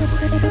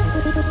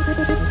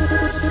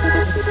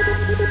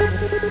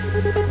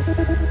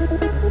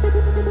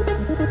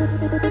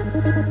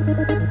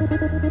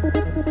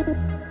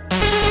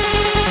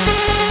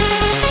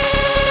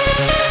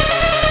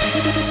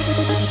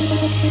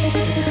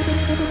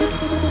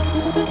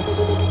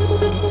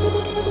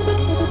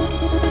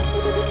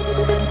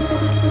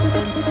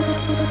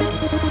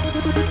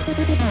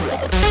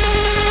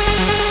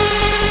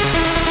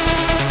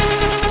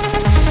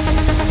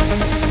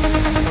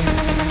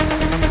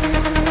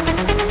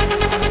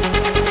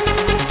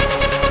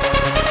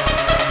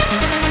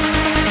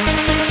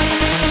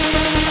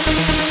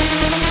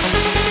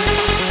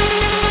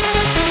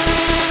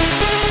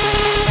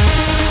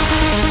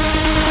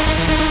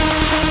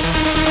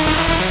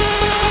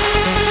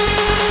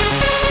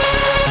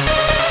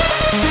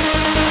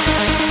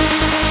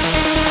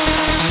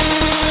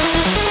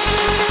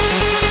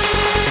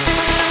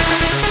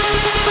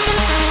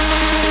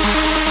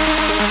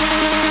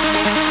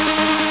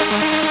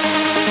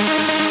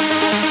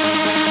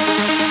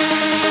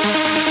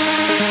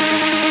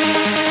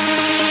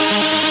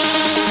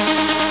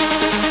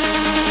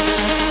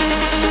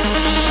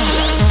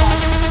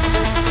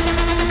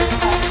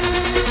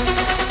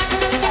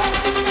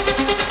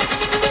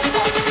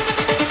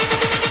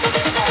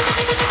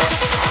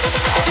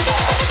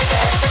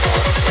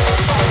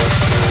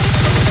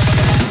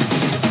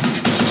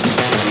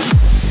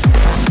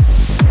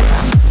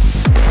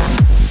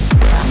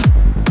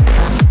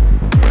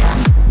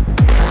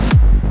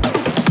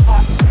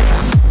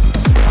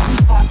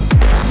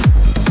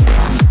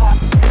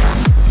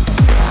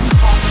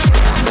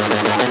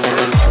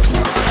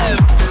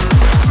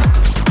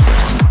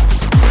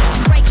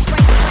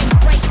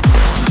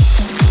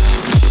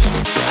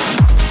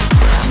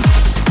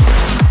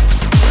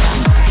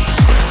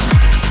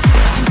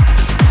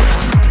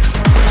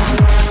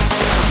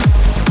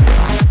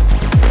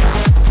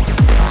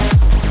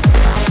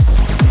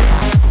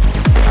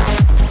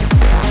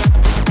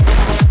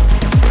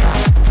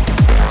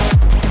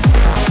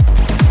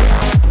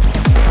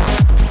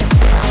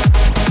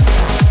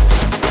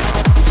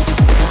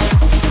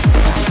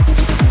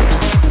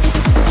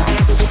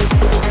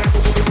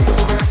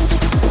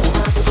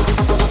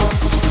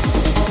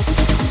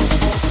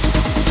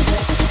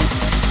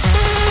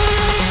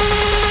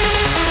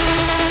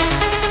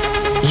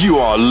 You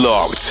are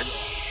locked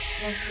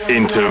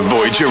into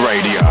Voyager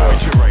Radio.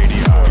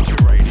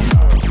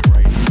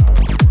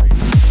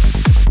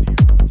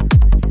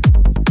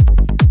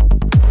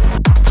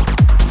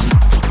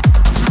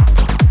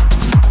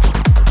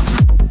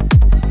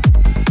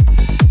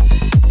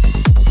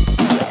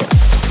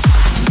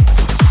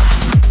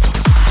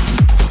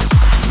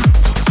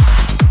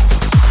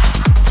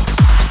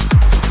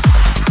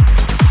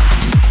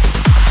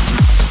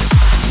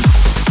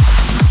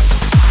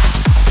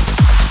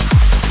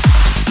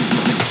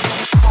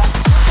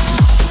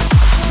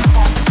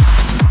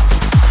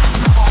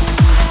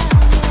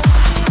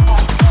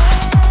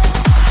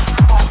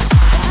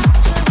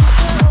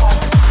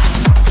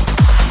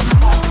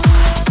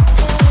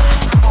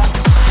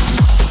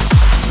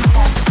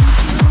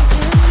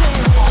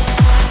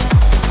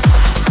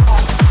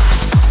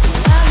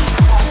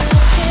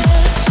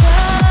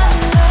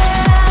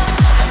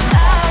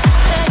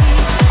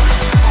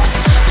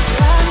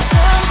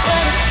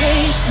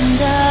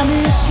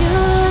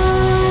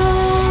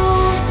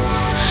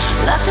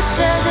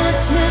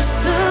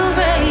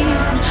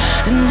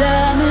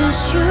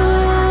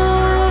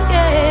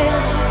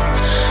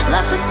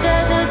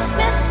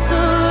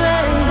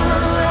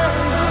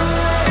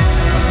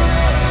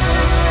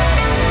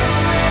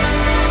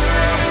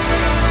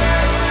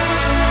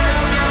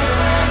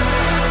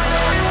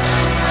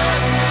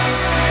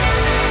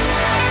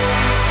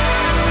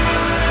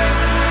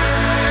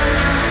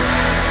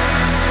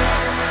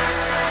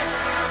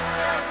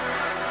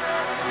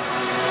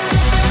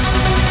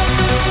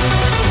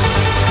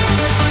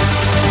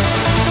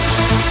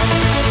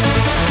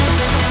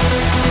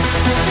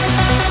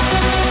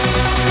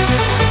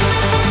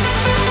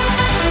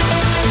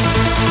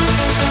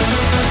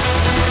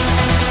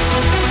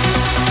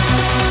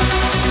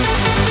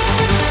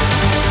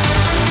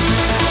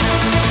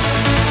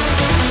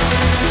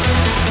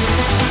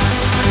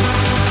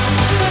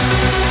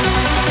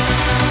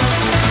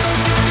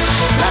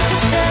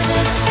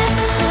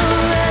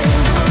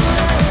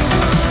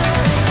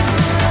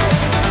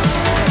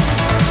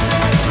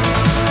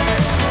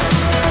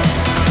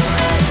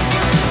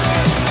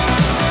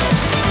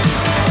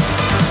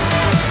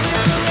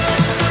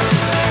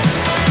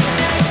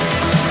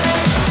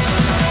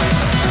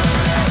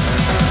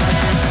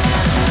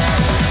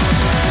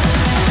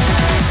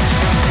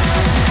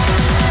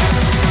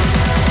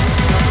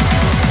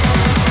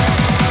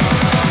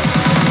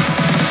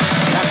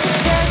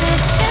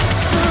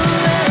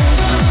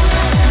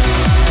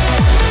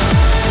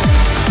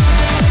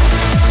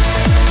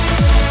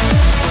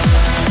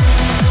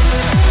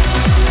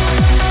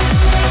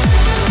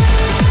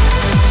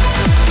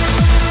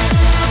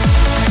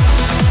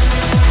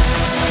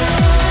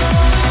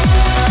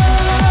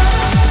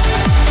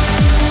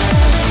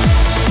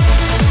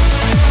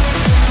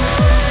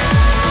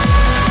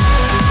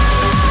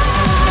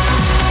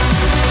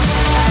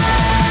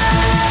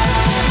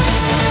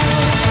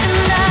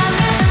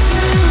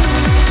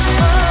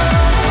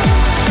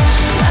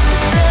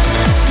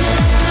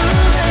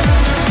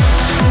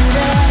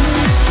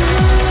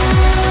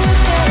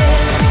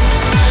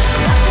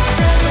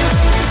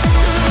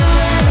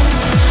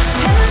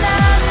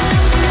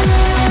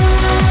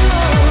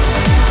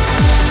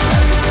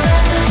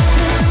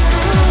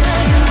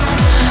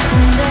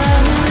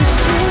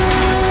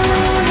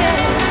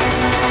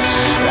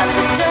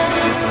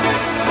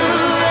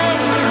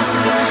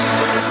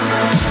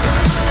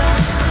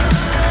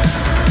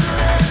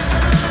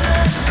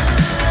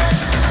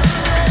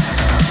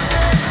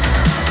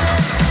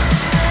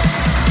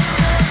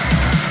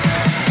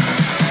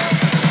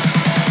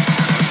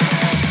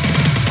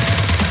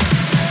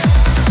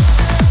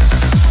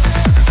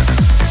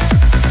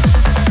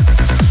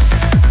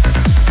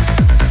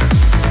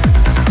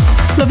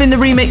 Loving the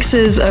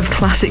remixes of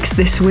classics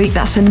this week.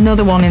 That's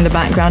another one in the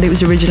background. It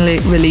was originally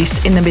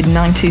released in the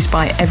mid-90s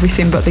by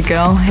Everything But The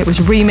Girl. It was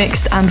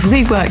remixed and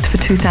reworked for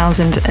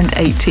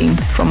 2018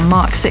 from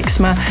Mark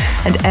Sixma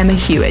and Emma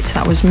Hewitt.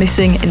 That was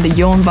Missing in the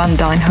Jorn van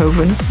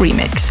Dijnhoven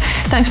remix.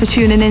 Thanks for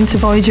tuning in to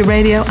Voyager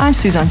Radio. I'm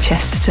Suzanne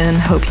Chesterton and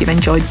hope you've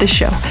enjoyed the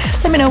show.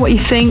 Let me know what you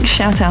think.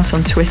 Shout out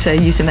on Twitter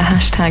using the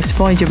hashtags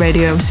Voyager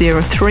Radio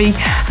 03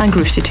 and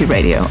Groove City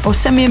Radio, or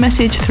send me a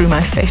message through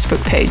my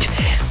Facebook page.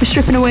 We're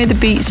stripping away the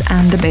beats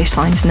and the bass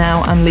lines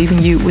now and leaving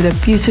you with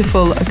a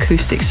beautiful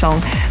acoustic song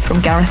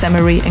from Gareth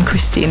Emery and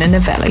Christina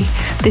Novelli.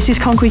 This is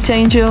Concrete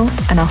Angel,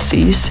 and I'll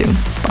see you soon.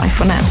 Bye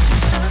for now.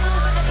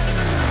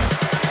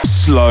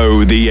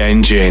 Slow the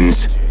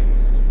engines.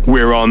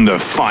 We're on the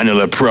final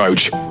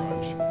approach.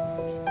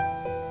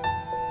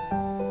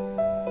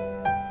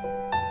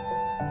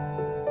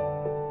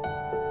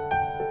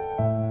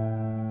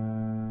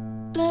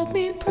 Let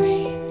me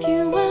breathe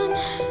you in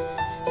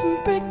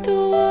and break the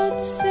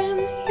words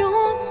in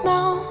your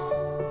mouth.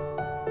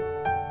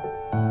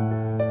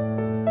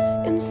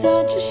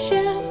 Inside you're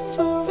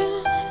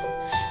shivering,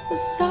 the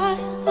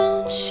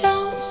silence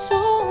shouts so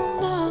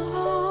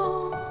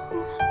loud.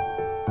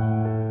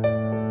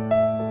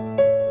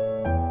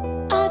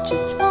 I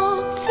just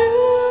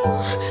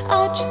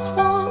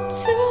want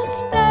to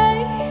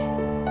stay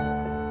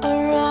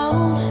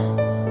around.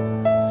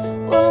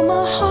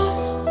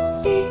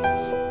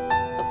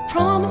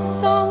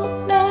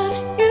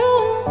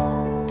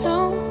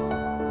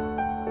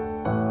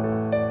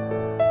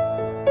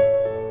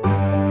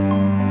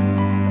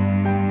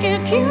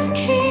 you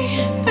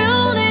keep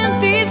building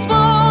these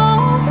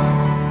walls,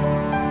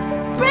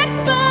 brick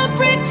by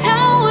brick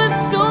towers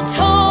so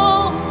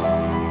tall,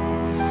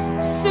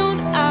 soon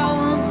I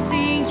won't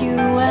see you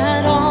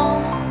at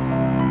all.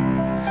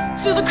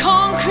 To the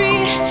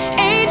concrete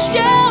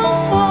angel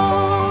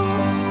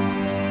falls.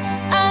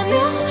 I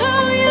knew who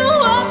you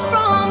were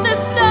from the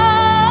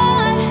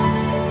start,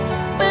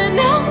 but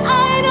now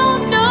I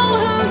don't know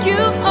who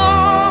you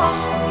are.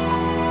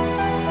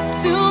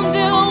 Soon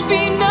there'll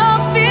be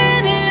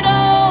nothing at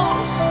all.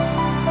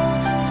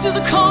 To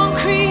the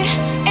concrete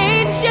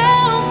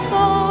angel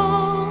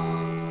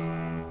falls.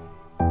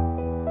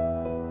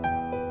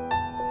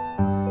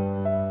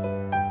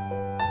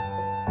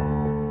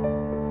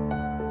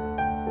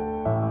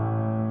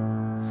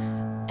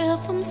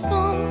 If I'm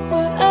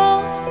somewhere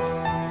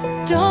else,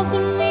 it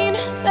doesn't mean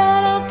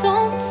that I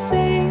don't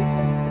see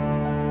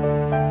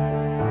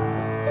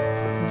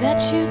that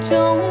you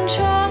don't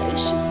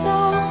trust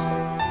yourself.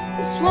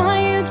 That's why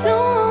you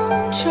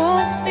don't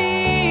trust me.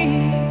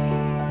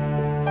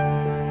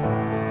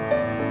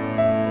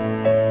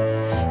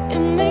 It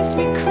makes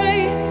me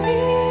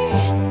crazy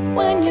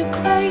when you're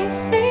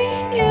crazy.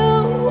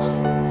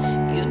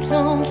 You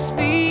don't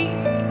speak.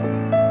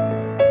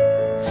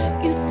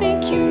 You think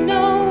you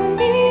know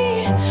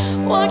me.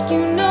 What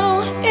you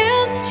know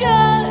is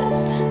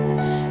just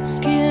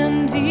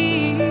skin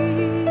deep.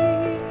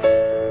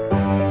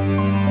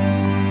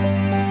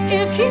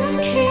 If you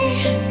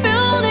keep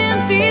building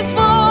these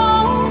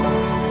walls,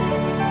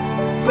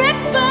 brick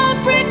by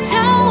brick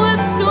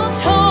towers so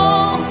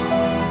tall,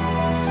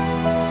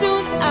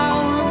 soon I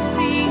won't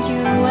see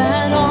you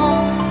at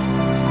all.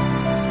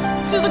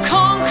 To the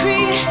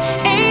concrete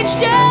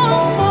angel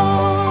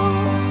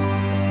falls.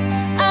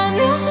 I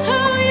knew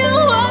who you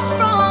were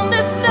from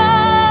the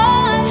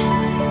start,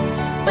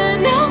 but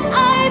now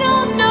I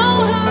don't know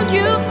who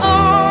you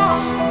are.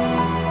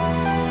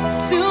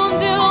 Soon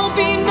there'll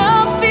be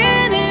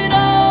nothing at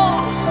all.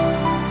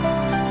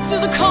 To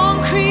the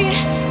concrete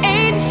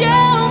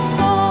angel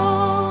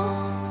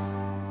falls.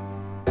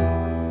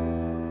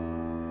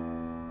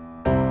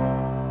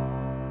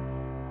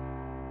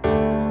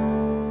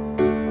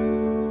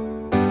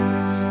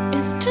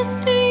 It's just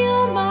in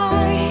your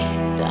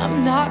mind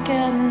I'm not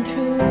getting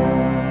through,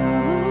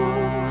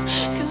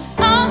 'cause I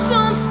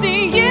don't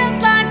see it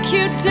like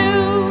you do.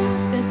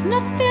 There's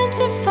nothing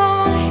to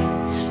fight,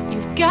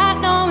 you've got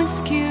no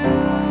excuse.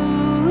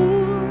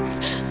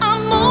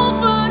 I'm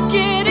over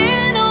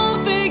getting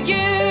over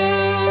you.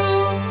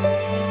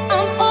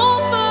 I'm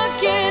over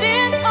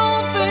getting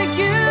over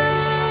you,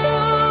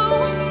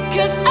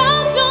 'cause I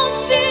don't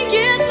see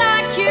it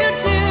like you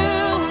do.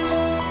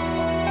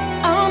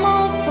 I'm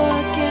over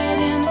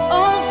getting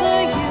over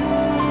you.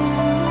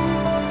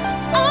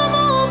 I'm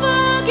over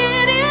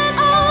getting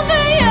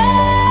over you.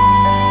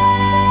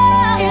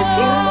 If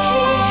you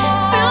keep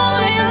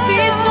building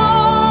these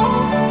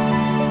walls,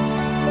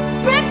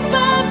 brick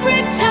by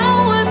brick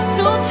towers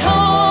so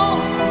tall,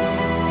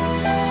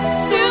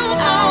 soon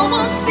I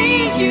won't see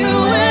you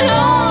at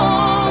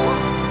all.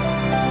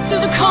 To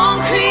the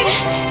concrete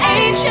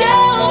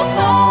angel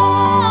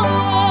fall.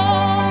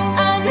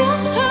 I knew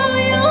who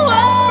you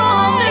were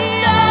from the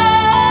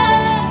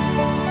start,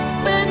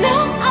 but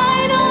now I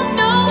don't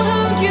know who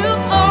you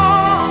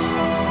are.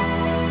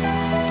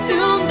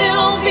 Soon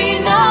there'll be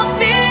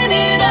nothing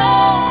at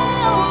all.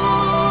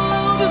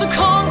 To the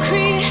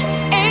concrete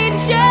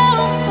angel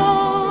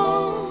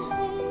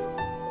falls.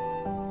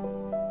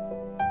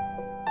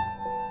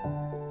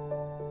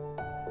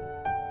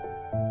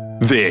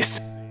 This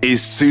is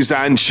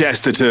Suzanne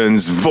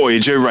Chesterton's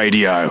Voyager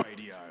Radio.